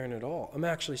spiritual parent at all. I'm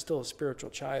actually still a spiritual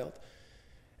child.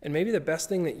 And maybe the best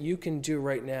thing that you can do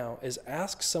right now is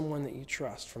ask someone that you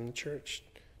trust from the church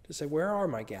to say, where are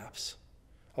my gaps?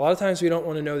 A lot of times we don't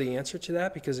want to know the answer to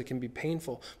that because it can be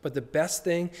painful. But the best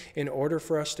thing in order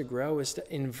for us to grow is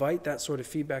to invite that sort of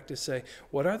feedback to say,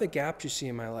 what are the gaps you see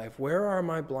in my life? Where are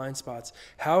my blind spots?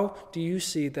 How do you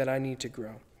see that I need to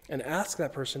grow? And ask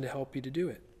that person to help you to do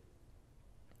it.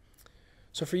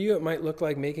 So for you, it might look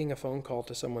like making a phone call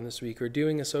to someone this week or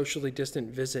doing a socially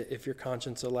distant visit if your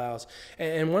conscience allows.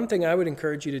 And one thing I would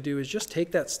encourage you to do is just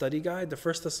take that study guide, the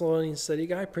 1 Thessalonians study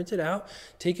guide, print it out,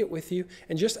 take it with you,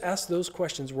 and just ask those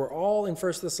questions. We're all in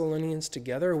 1 Thessalonians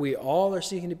together. We all are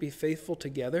seeking to be faithful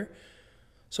together.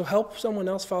 So help someone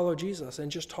else follow Jesus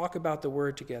and just talk about the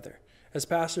word together. As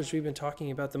pastors, we've been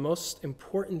talking about the most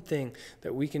important thing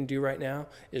that we can do right now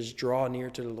is draw near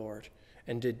to the Lord.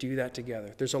 And to do that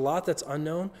together. There's a lot that's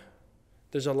unknown.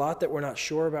 There's a lot that we're not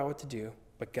sure about what to do.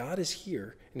 But God is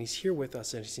here, and he's here with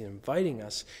us, and he's inviting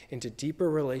us into deeper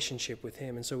relationship with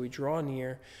him. And so we draw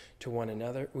near to one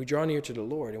another. We draw near to the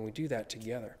Lord, and we do that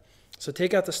together. So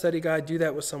take out the study guide, do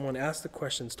that with someone, ask the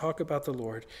questions, talk about the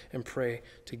Lord, and pray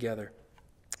together.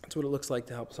 That's what it looks like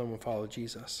to help someone follow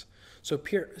Jesus. So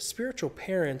spiritual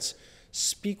parents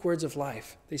speak words of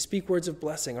life. They speak words of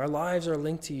blessing. Our lives are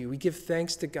linked to you. We give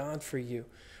thanks to God for you.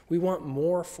 We want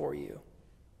more for you.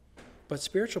 But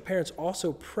spiritual parents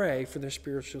also pray for their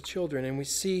spiritual children. And we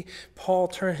see Paul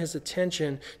turn his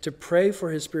attention to pray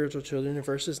for his spiritual children in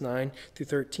verses 9 through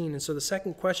 13. And so the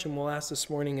second question we'll ask this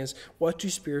morning is, what do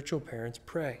spiritual parents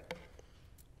pray?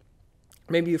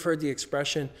 Maybe you've heard the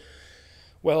expression,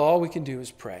 well, all we can do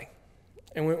is pray.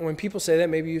 And when people say that,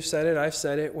 maybe you've said it, I've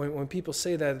said it, when people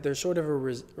say that, there's sort of a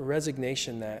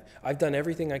resignation that I've done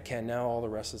everything I can, now all the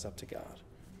rest is up to God.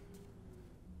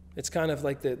 It's kind of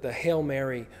like the Hail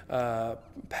Mary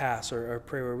pass or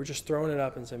prayer where we're just throwing it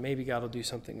up and saying, maybe God will do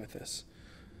something with this.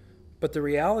 But the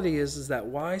reality is that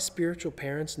why spiritual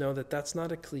parents know that that's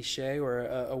not a cliche or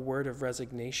a word of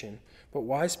resignation, but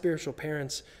why spiritual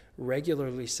parents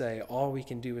regularly say all we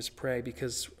can do is pray,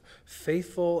 because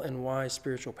faithful and wise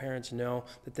spiritual parents know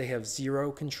that they have zero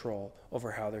control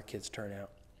over how their kids turn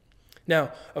out.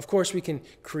 Now, of course, we can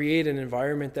create an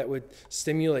environment that would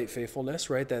stimulate faithfulness,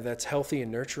 right? That's healthy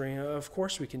and nurturing. Of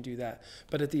course, we can do that.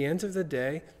 But at the end of the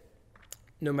day,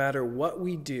 no matter what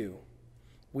we do,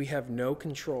 we have no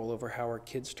control over how our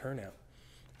kids turn out.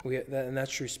 And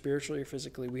that's true spiritually or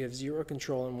physically. We have zero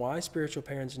control. And why spiritual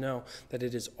parents know that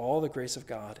it is all the grace of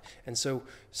God. And so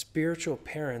spiritual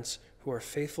parents who are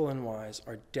faithful and wise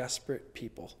are desperate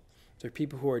people. They're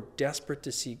people who are desperate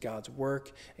to see God's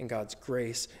work and God's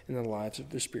grace in the lives of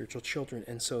their spiritual children.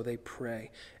 And so they pray.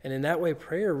 And in that way,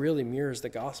 prayer really mirrors the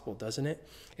gospel, doesn't it?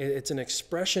 It's an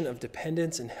expression of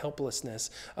dependence and helplessness,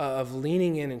 of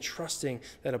leaning in and trusting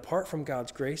that apart from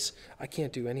God's grace, I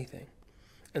can't do anything.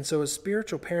 And so as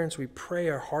spiritual parents, we pray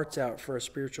our hearts out for our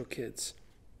spiritual kids.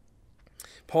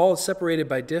 Paul is separated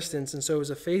by distance, and so as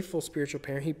a faithful spiritual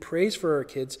parent, he prays for our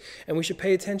kids, and we should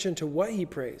pay attention to what he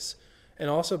prays, and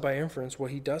also by inference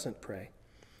what he doesn't pray.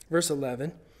 Verse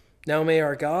 11, now may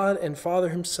our God and Father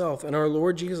himself and our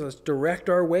Lord Jesus direct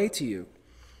our way to you,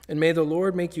 and may the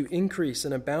Lord make you increase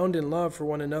and abound in love for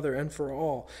one another and for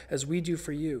all, as we do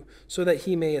for you, so that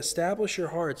he may establish your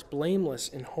hearts blameless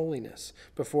in holiness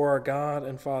before our God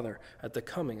and Father at the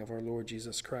coming of our Lord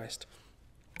Jesus Christ.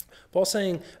 Paul's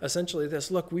saying essentially this,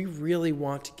 look, we really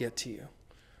want to get to you.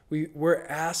 We're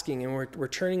asking and we're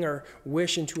turning our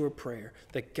wish into a prayer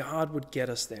that God would get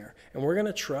us there. And we're going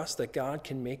to trust that God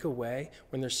can make a way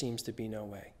when there seems to be no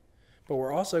way. But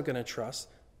we're also going to trust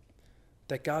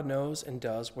that God knows and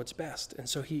does what's best. And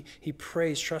so he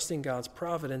prays, trusting God's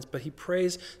providence, but he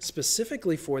prays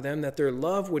specifically for them that their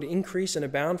love would increase and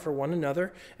abound for one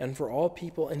another and for all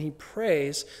people. And he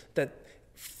prays that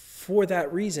for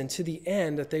that reason, to the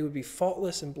end, that they would be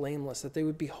faultless and blameless, that they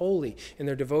would be holy in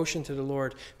their devotion to the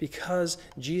Lord, because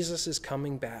Jesus is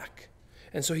coming back.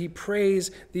 And so he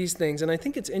prays these things. And I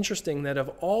think it's interesting that of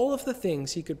all of the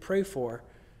things he could pray for,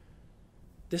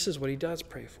 this is what he does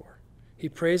pray for. He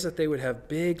prays that they would have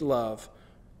big love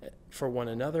for one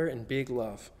another and big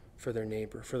love for their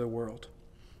neighbor, for the world.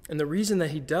 And the reason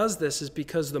that he does this is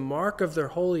because the mark of their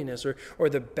holiness, or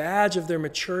the badge of their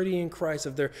maturity in Christ,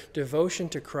 of their devotion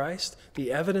to Christ,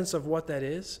 the evidence of what that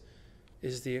is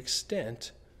the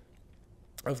extent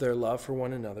of their love for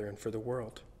one another and for the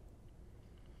world.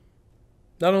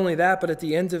 Not only that, but at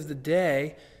the end of the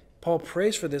day, Paul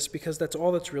prays for this because that's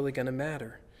all that's really going to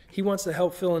matter. He wants to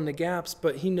help fill in the gaps,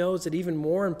 but he knows that even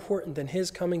more important than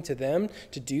his coming to them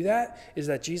to do that is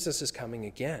that Jesus is coming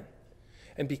again.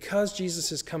 And because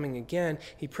Jesus is coming again,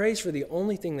 he prays for the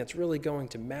only thing that's really going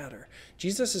to matter.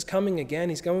 Jesus is coming again.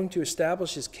 He's going to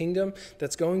establish his kingdom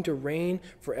that's going to reign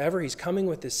forever. He's coming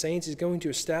with his saints. He's going to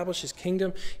establish his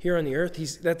kingdom here on the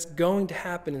earth. That's going to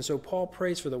happen. And so Paul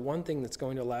prays for the one thing that's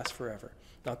going to last forever.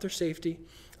 Not their safety,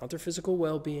 not their physical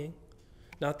well-being,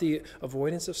 not the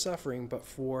avoidance of suffering, but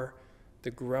for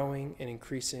their growing and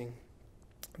increasing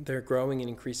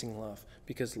love,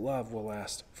 because love will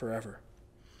last forever.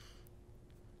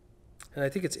 And I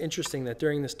think it's interesting that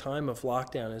during this time of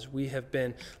lockdown, as we have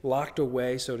been locked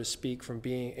away, so to speak, from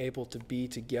being able to be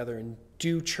together and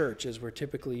do church as we're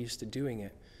typically used to doing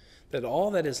it, that all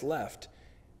that is left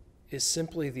is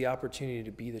simply the opportunity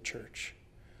to be the church.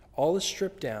 All is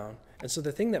stripped down. And so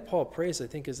the thing that Paul prays, I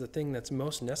think, is the thing that's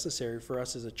most necessary for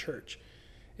us as a church,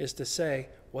 is to say,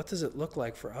 what does it look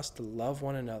like for us to love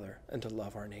one another and to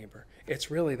love our neighbor?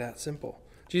 It's really that simple.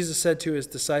 Jesus said to his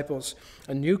disciples,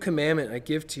 a new commandment I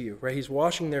give to you, right? He's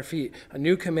washing their feet. A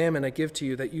new commandment I give to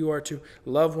you, that you are to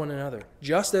love one another.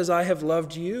 Just as I have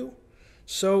loved you,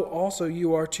 so also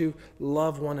you are to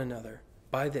love one another.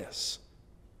 By this,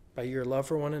 by your love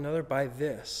for one another, by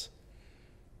this,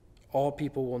 all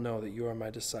people will know that you are my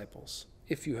disciples,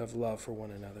 if you have love for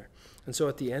one another. And so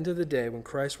at the end of the day, when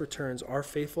Christ returns, our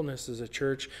faithfulness as a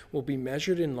church will be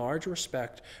measured in large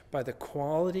respect by the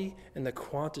quality and the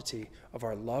quantity of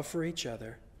our love for each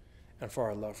other and for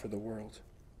our love for the world.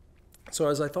 So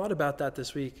as I thought about that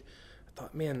this week, I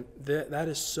thought, man, that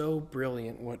is so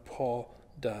brilliant what Paul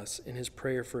does in his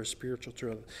prayer for a spiritual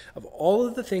truth. Of all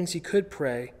of the things he could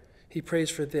pray, he prays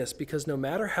for this, because no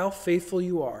matter how faithful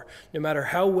you are, no matter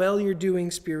how well you're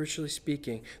doing spiritually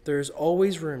speaking, there is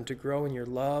always room to grow in your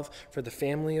love for the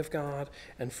family of God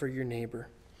and for your neighbor.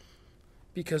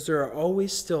 Because there are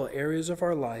always still areas of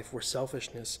our life where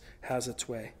selfishness has its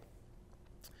way.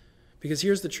 Because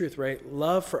here's the truth, right?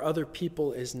 Love for other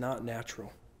people is not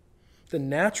natural. The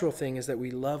natural thing is that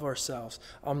we love ourselves.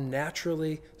 I'm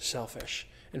naturally selfish.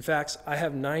 In fact, I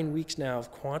have 9 weeks now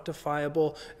of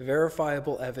quantifiable,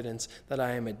 verifiable evidence that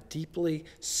I am a deeply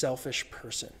selfish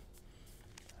person.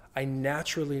 I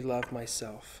naturally love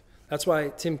myself. That's why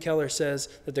Tim Keller says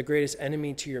that the greatest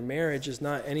enemy to your marriage is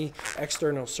not any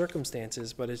external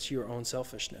circumstances, but it's your own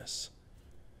selfishness.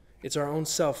 It's our own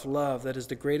self-love that is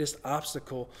the greatest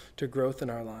obstacle to growth in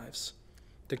our lives.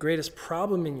 The greatest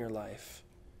problem in your life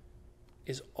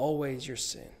is always your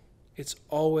sin. It's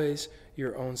always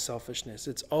your own selfishness.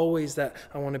 It's always that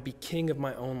I want to be king of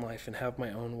my own life and have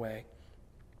my own way.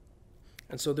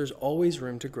 And so there's always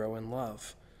room to grow in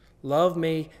love. Love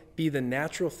may be the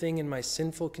natural thing in my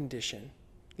sinful condition.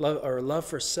 Love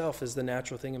for self is the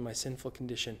natural thing in my sinful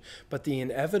condition. But the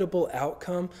inevitable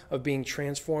outcome of being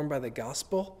transformed by the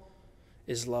gospel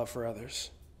is love for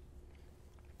others.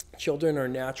 Children are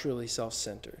naturally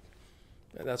self-centered.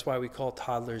 That's why we call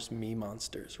toddlers me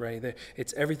monsters, right?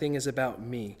 Everything is about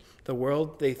me. The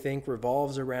world, they think,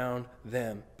 revolves around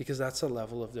them, because that's the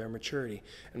level of their maturity.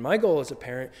 And my goal as a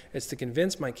parent is to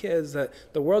convince my kids that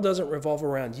the world doesn't revolve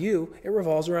around you, it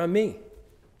revolves around me.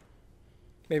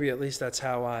 Maybe at least that's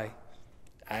how I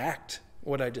act,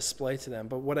 what I display to them.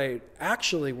 But what I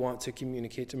actually want to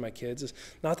communicate to my kids is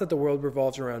not that the world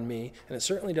revolves around me, and it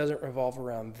certainly doesn't revolve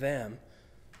around them,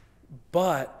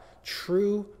 but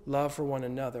true love for one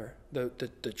another,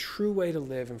 the true way to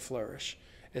live and flourish,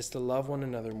 is to love one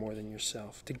another more than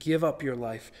yourself, to give up your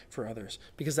life for others,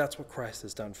 because that's what Christ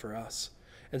has done for us.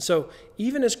 And so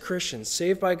even as Christians,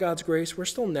 saved by God's grace, we're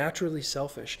still naturally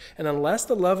selfish. And unless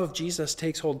the love of Jesus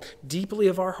takes hold deeply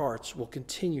of our hearts, we'll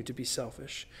continue to be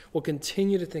selfish. We'll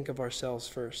continue to think of ourselves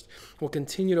first. We'll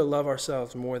continue to love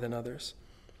ourselves more than others.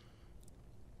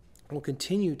 We'll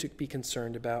continue to be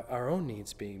concerned about our own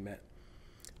needs being met.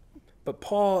 But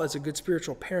Paul, as a good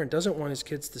spiritual parent, doesn't want his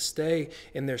kids to stay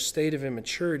in their state of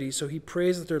immaturity, so he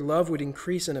prays that their love would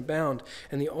increase and abound.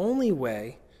 And the only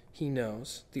way he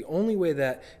knows, the only way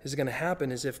that is going to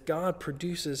happen is if God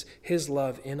produces his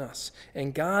love in us.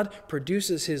 And God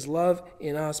produces his love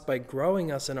in us by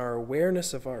growing us in our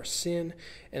awareness of our sin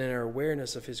and in our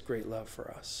awareness of his great love for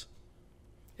us.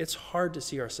 It's hard to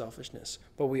see our selfishness,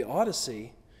 but we ought to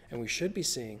see, and we should be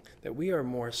seeing, that we are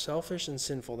more selfish and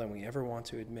sinful than we ever want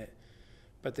to admit.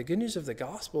 But the good news of the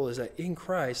gospel is that in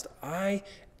Christ, I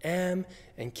am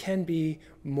and can be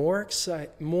more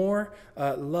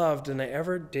loved than I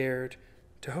ever dared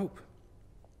to hope.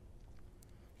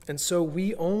 And so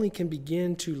we only can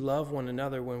begin to love one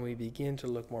another when we begin to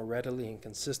look more readily and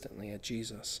consistently at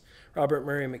Jesus. Robert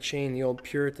Murray McCheyne, the old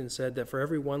Puritan, said that for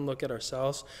every one look at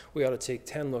ourselves, we ought to take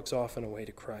 10 looks off and away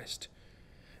to Christ.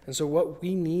 And so what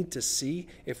we need to see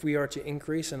if we are to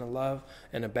increase in a love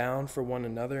and abound for one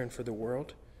another and for the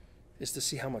world is to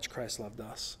see how much Christ loved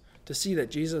us, to see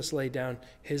that Jesus laid down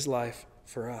his life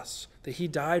for us, that he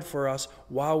died for us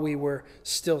while we were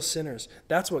still sinners.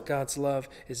 That's what God's love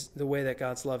is, the way that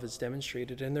God's love is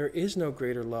demonstrated. And there is no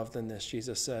greater love than this,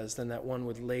 Jesus says, than that one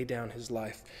would lay down his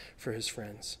life for his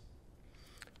friends.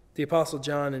 The Apostle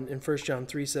John in 1 John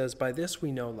 3 says, "By this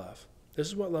we know love." This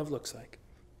is what love looks like,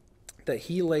 that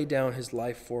he laid down his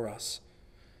life for us.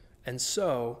 And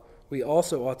so we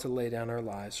also ought to lay down our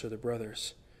lives for the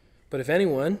brothers. But if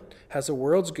anyone has the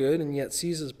world's good and yet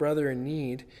sees his brother in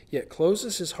need, yet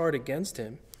closes his heart against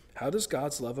him, how does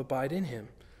God's love abide in him?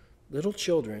 Little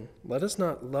children, let us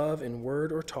not love in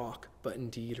word or talk, but in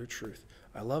deed or truth.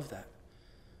 I love that.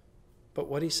 But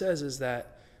what he says is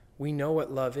that we know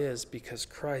what love is because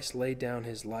Christ laid down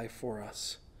his life for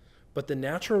us. But the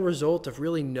natural result of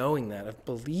really knowing that, of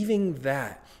believing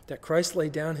that Christ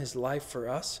laid down his life for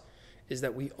us, is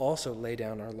that we also lay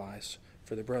down our lives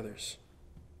for the brothers.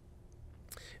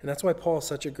 And that's why Paul is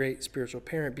such a great spiritual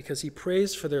parent, because he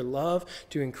prays for their love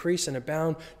to increase and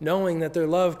abound, knowing that their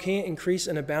love can't increase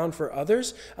and abound for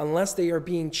others unless they are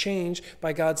being changed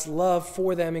by God's love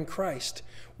for them in Christ.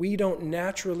 We don't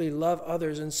naturally love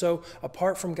others, and so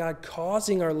apart from God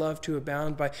causing our love to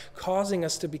abound by causing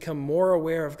us to become more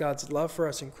aware of God's love for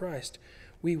us in Christ,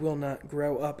 we will not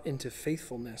grow up into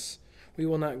faithfulness. We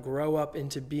will not grow up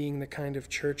into being the kind of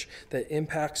church that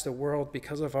impacts the world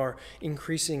because of our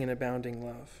increasing and abounding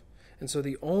love. And so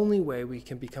the only way we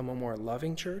can become a more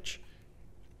loving church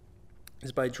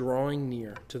is by drawing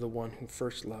near to the one who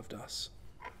first loved us.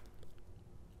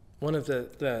 One of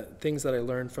the things that I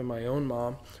learned from my own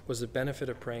mom was the benefit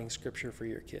of praying scripture for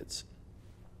your kids.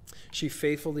 She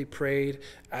faithfully prayed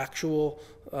actual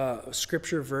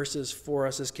scripture verses for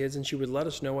us as kids, and she would let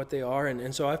us know what they are.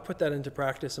 And so I've put that into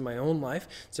practice in my own life.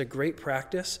 It's a great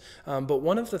practice. But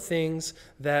one of the things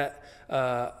that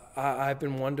I've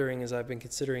been wondering as I've been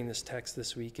considering this text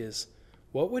this week is,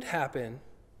 what would happen,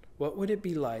 what would it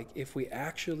be like if we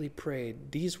actually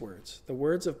prayed these words, the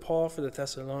words of Paul for the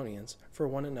Thessalonians, for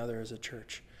one another as a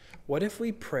church? What if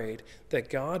we prayed that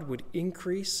God would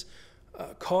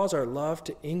cause our love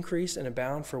to increase and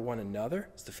abound for one another,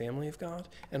 as the family of God,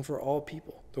 and for all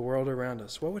people, the world around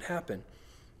us? What would happen?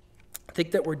 I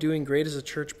think that we're doing great as a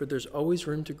church, but there's always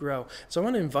room to grow. So I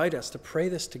want to invite us to pray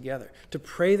this together, to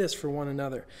pray this for one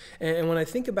another. And when I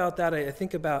think about that, I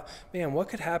think about, man, what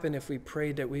could happen if we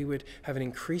prayed that we would have an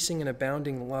increasing and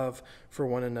abounding love for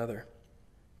one another?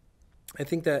 I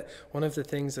think that one of the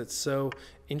things that's so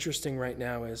interesting right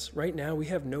now is, right now we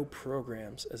have no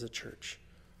programs as a church.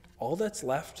 All that's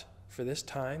left for this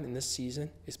time and this season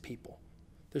is people.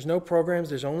 There's no programs,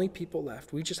 there's only people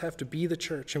left. We just have to be the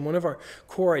church. And one of our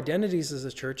core identities as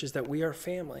a church is that we are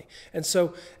family. And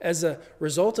so as a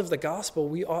result of the gospel,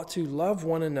 we ought to love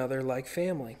one another like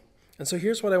family. And so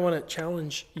here's what I want to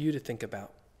challenge you to think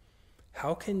about.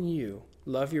 How can you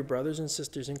love your brothers and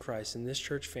sisters in Christ in this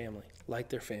church family like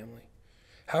their family?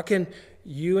 How can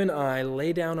you and I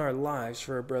lay down our lives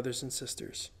for our brothers and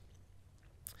sisters?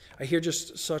 I hear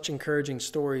just such encouraging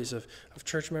stories of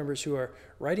church members who are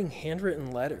writing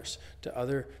handwritten letters to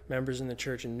other members in the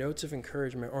church and notes of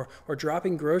encouragement, or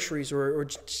dropping groceries or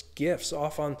just gifts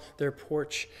off on their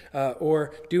porch,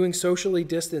 or doing socially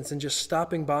distance and just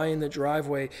stopping by in the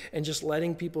driveway and just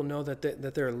letting people know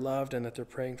that they're loved and that they're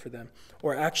praying for them,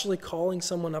 or actually calling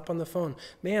someone up on the phone.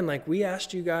 Man, like we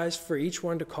asked you guys for each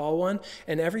one to call one,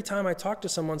 and every time I talk to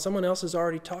someone else has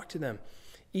already talked to them.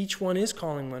 Each one is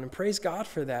calling one, and praise God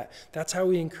for that. That's how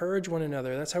we encourage one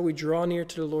another. That's how we draw near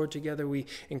to the Lord together. We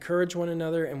encourage one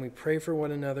another, and we pray for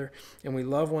one another, and we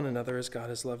love one another as God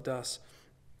has loved us.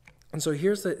 And so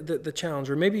here's the challenge.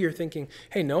 Or maybe you're thinking,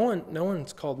 hey, no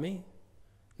one's called me.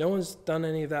 No one's done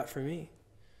any of that for me.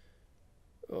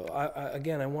 Well,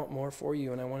 I want more for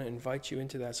you, and I want to invite you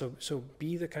into that. So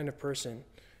be the kind of person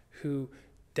who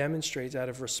demonstrates out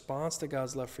of response to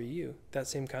God's love for you, that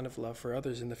same kind of love for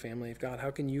others in the family of God.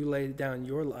 How can you lay down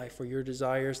your life or your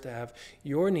desires to have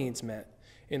your needs met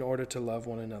in order to love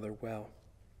one another well?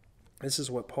 This is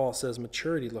what Paul says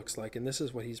maturity looks like, and this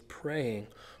is what he's praying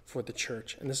for the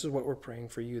church. And this is what we're praying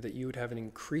for you, that you would have an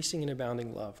increasing and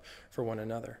abounding love for one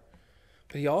another.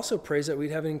 But he also prays that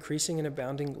we'd have an increasing and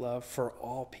abounding love for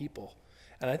all people.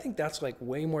 And I think that's like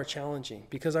way more challenging,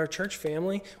 because our church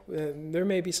family, there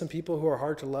may be some people who are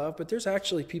hard to love, but there's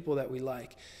actually people that we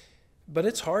like. But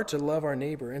it's hard to love our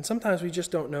neighbor, and sometimes we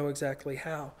just don't know exactly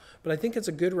how. But I think it's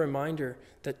a good reminder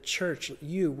that church,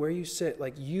 you, where you sit,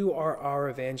 like you are our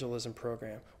evangelism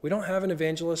program. We don't have an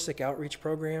evangelistic outreach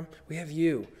program. We have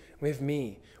you. We have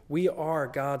me. We are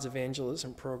God's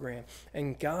evangelism program.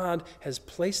 And God has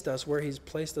placed us where he's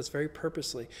placed us very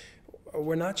purposely.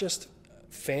 We're not just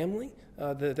family.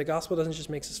 The gospel doesn't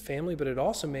just make us family, but it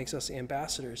also makes us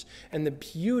ambassadors. And the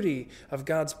beauty of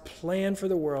God's plan for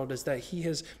the world is that he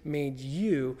has made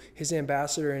you his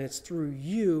ambassador, and it's through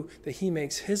you that he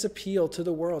makes his appeal to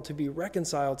the world to be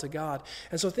reconciled to God.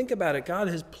 And so think about it. God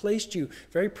has placed you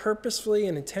very purposefully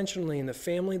and intentionally in the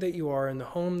family that you are, in the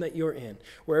home that you're in.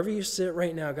 Wherever you sit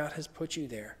right now, God has put you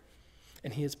there.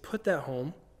 And he has put that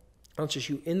home, not just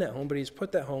you in that home, but he's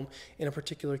put that home in a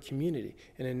particular community,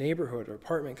 in a neighborhood or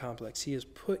apartment complex. He has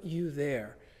put you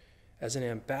there as an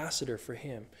ambassador for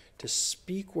him to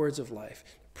speak words of life,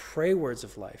 pray words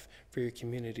of life for your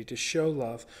community, to show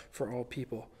love for all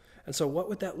people. And so what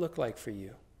would that look like for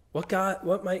you?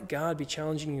 What might God be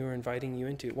challenging you or inviting you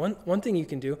into? One thing you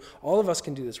can do, all of us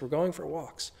can do this. We're going for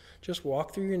walks. Just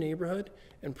walk through your neighborhood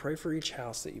and pray for each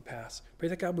house that you pass. Pray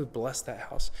that God would bless that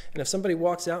house. And if somebody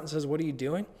walks out and says, "What are you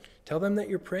doing?" Tell them that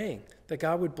you're praying, that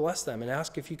God would bless them, and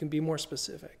ask if you can be more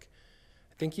specific.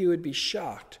 I think you would be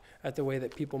shocked at the way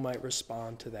that people might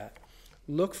respond to that.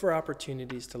 Look for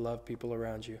opportunities to love people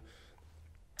around you.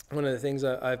 One of the things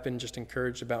I've been just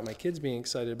encouraged about my kids being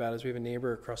excited about is we have a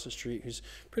neighbor across the street who's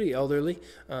pretty elderly.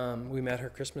 We met her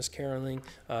Christmas caroling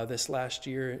this last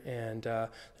year, and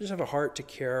just have a heart to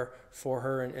care for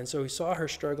her. And so we saw her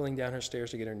struggling down her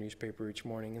stairs to get her newspaper each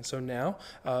morning. And so now,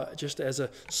 just as a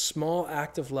small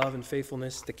act of love and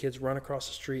faithfulness, the kids run across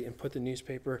the street and put the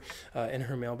newspaper in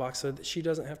her mailbox so that she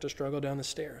doesn't have to struggle down the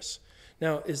stairs.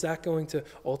 Now, is that going to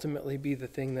ultimately be the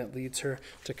thing that leads her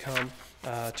to come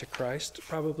to Christ?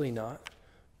 Probably not.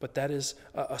 But that is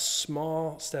a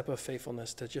small step of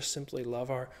faithfulness, to just simply love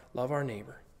our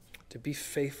neighbor, to be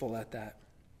faithful at that.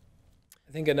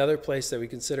 I think another place that we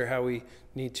consider how we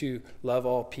need to love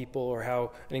all people, or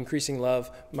how an increasing love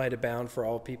might abound for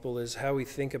all people, is how we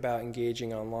think about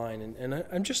engaging online. And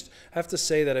I just have to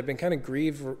say that I've been kind of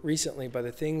grieved recently by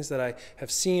the things that I have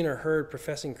seen or heard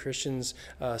professing Christians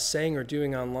saying or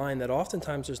doing online, that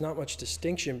oftentimes there's not much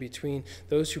distinction between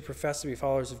those who profess to be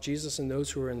followers of Jesus and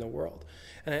those who are in the world.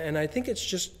 And I think it's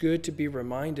just good to be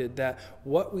reminded that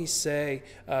what we say,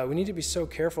 we need to be so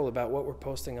careful about what we're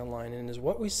posting online. And is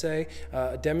what we say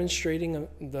demonstrating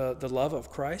the love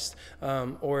of Christ,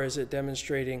 or is it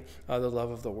demonstrating the love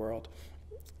of the world?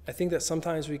 I think that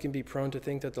sometimes we can be prone to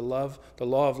think that the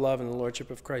law of love and the lordship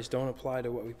of Christ don't apply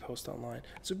to what we post online.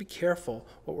 So be careful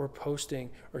what we're posting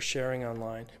or sharing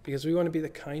online, because we want to be the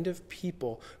kind of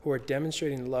people who are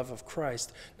demonstrating the love of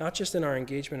Christ, not just in our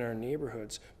engagement in our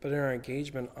neighborhoods, but in our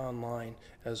engagement online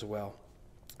as well.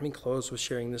 Let me close with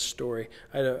sharing this story.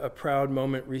 I had a proud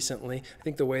moment recently. I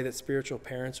think the way that spiritual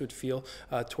parents would feel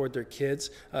toward their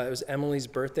kids. It was Emily's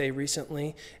birthday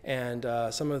recently, and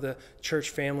some of the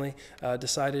church family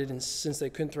decided, and since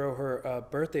they couldn't throw her a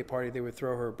birthday party, they would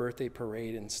throw her a birthday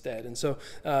parade instead. And so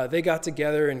they got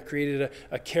together and created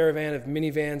a caravan of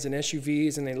minivans and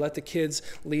SUVs, and they let the kids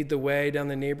lead the way down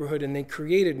the neighborhood, and they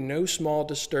created no small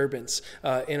disturbance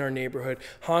in our neighborhood,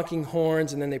 honking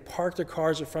horns, and then they parked their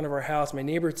cars in front of our house. My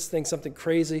neighbor think something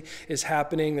crazy is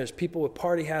happening. There's people with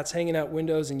party hats hanging out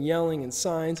windows and yelling and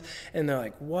signs, and they're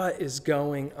like, what is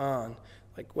going on?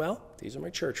 Like, well, these are my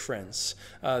church friends.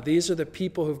 These are the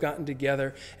people who've gotten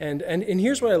together. And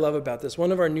here's what I love about this.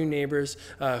 One of our new neighbors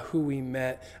who we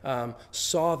met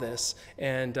saw this,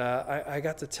 and I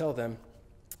got to tell them,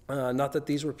 not that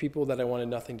these were people that I wanted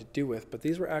nothing to do with, but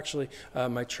these were actually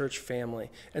my church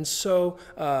family. And so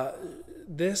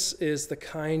this is the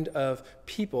kind of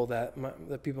people that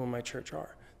the people in my church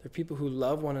are. They're people who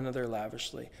love one another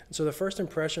lavishly. And so the first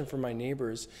impression for my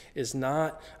neighbors is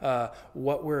not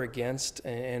what we're against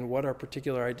and what our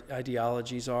particular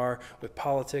ideologies are with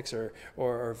politics or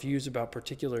our views about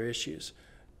particular issues,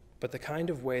 but the kind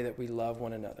of way that we love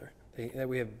one another, that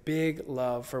we have big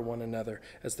love for one another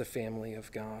as the family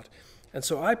of God. And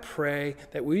so I pray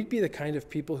that we'd be the kind of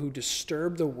people who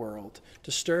disturb the world,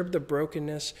 disturb the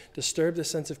brokenness, disturb the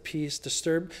sense of peace,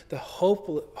 disturb the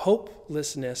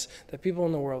hopelessness that people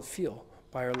in the world feel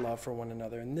by our love for one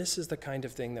another. And this is the kind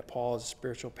of thing that Paul, as a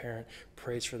spiritual parent,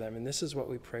 prays for them. And this is what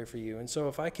we pray for you. And so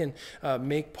if I can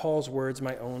make Paul's words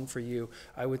my own for you,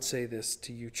 I would say this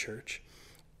to you, church.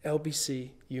 LBC,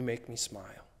 you make me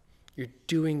smile. You're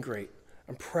doing great.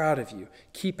 I'm proud of you.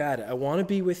 Keep at it. I want to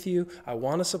be with you. I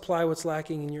want to supply what's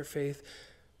lacking in your faith.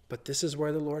 But this is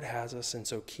where the Lord has us, and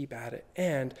so keep at it.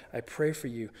 And I pray for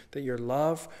you that your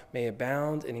love may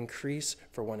abound and increase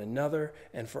for one another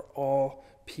and for all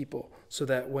people, so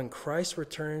that when Christ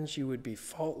returns, you would be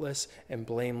faultless and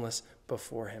blameless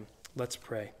before him. Let's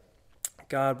pray.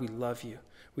 God, we love you.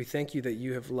 We thank you that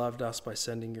you have loved us by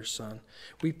sending your Son.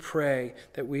 We pray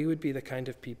that we would be the kind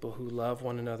of people who love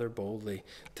one another boldly,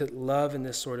 to love in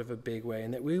this sort of a big way,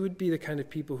 and that we would be the kind of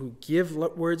people who give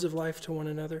words of life to one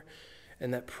another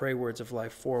and that pray words of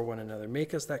life for one another.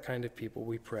 Make us that kind of people,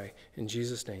 we pray. In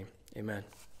Jesus' name, amen.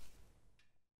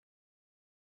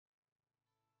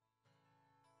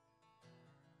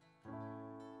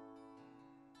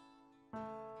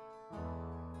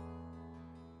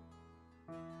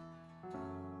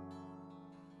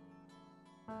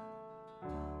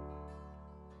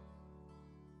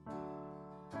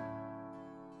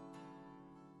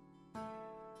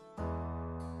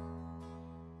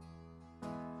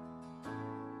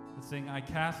 Sing, I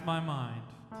cast my mind.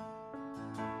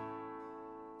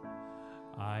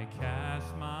 I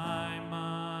cast my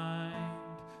mind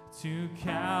to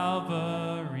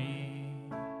Calvary,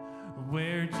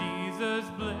 where Jesus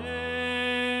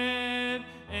bled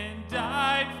and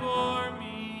died for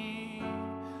me.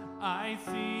 I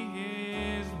see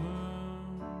his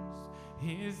wounds,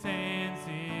 his hands,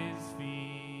 his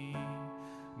feet,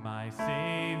 my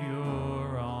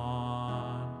Savior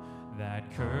on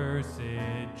that cursed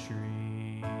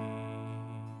tree.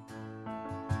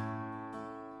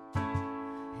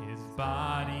 His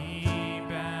body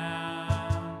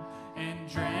bound and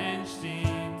drenched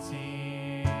in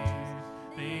tears,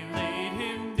 they laid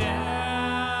him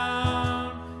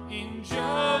down in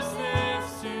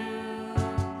Joseph's tomb,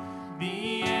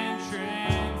 the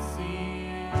entrance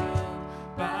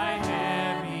sealed by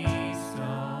heavy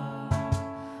stone.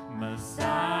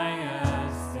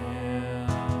 Messiah still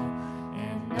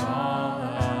and all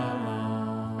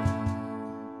alone.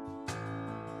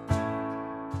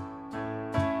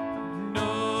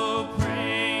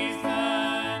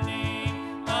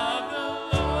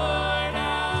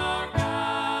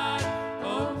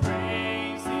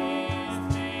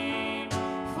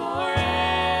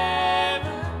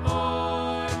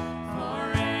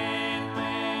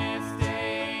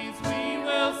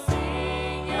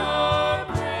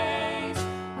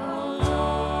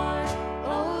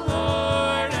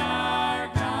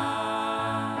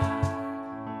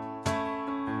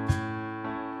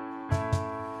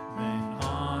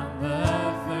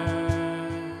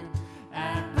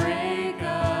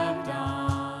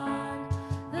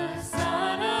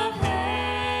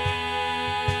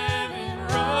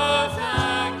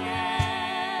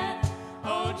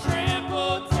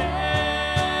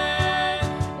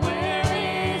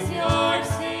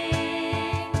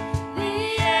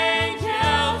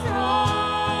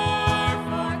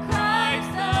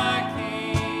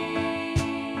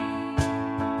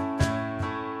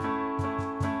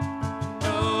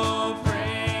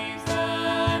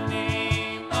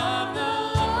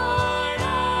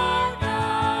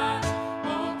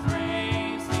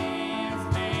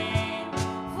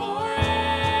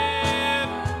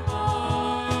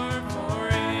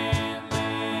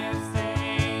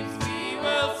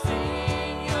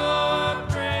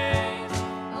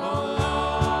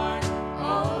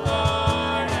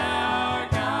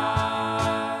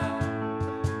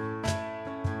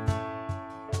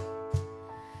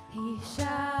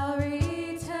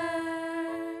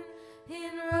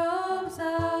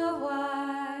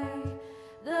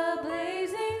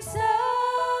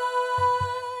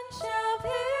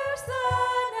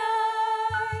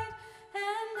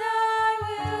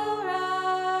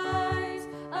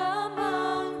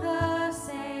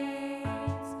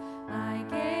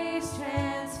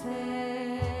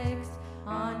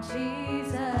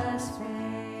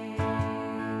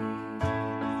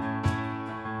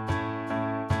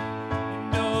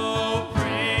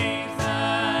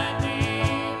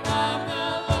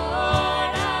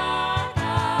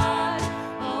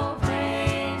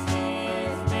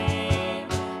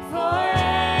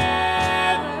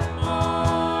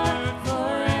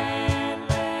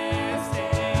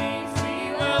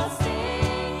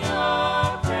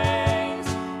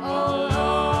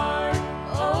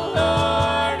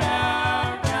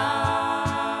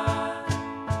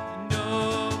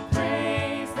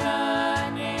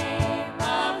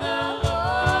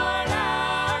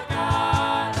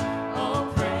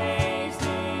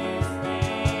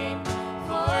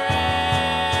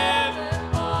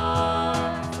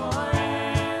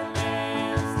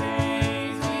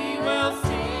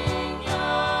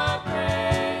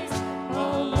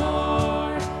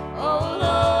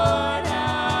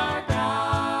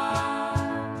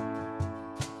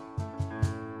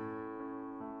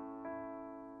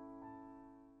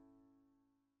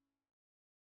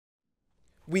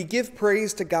 We give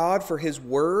praise to God for his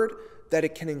word, that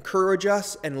it can encourage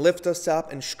us and lift us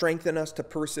up and strengthen us to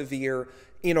persevere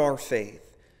in our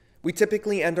faith. We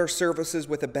typically end our services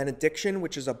with a benediction,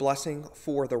 which is a blessing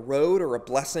for the road or a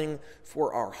blessing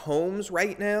for our homes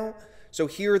right now. So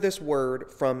hear this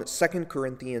word from 2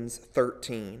 Corinthians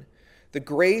 13. The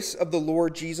grace of the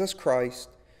Lord Jesus Christ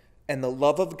and the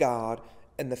love of God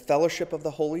and the fellowship of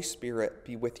the Holy Spirit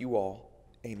be with you all.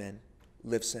 Amen.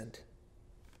 Live sent.